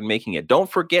we enjoyed making it.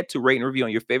 Don't forget to rate and review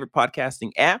on your favorite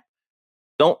podcasting app.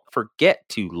 Don't forget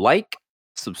to like,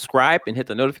 subscribe, and hit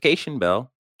the notification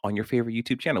bell on your favorite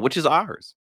YouTube channel, which is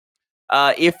ours.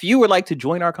 If you would like to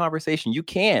join our conversation, you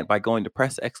can by going to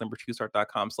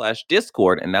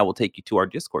pressx2start.com/Discord, and that will take you to our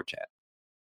Discord chat.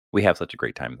 We have such a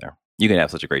great time there. You can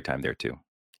have such a great time there too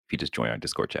if you just join our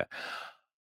Discord chat.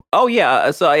 Oh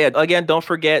yeah. So yeah, again, don't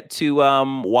forget to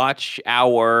watch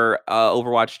our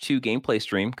Overwatch 2 gameplay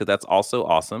stream because that's also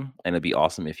awesome, and it'd be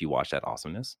awesome if you watch that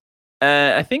awesomeness.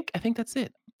 I think that's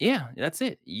it. Yeah, that's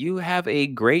it. You have a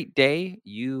great day.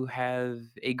 You have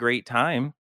a great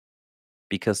time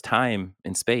because time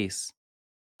and space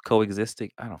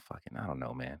coexisting. I don't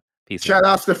know, man. Peace. Shout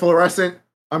out to Fluorescent.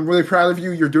 I'm really proud of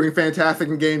you. You're doing fantastic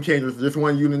in Game Changers. Just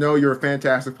want you to know you're a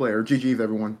fantastic player. GG's,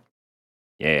 everyone.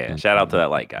 Yeah, shout out to that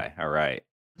light guy. All right.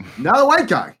 Not a white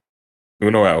guy.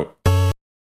 Uno out.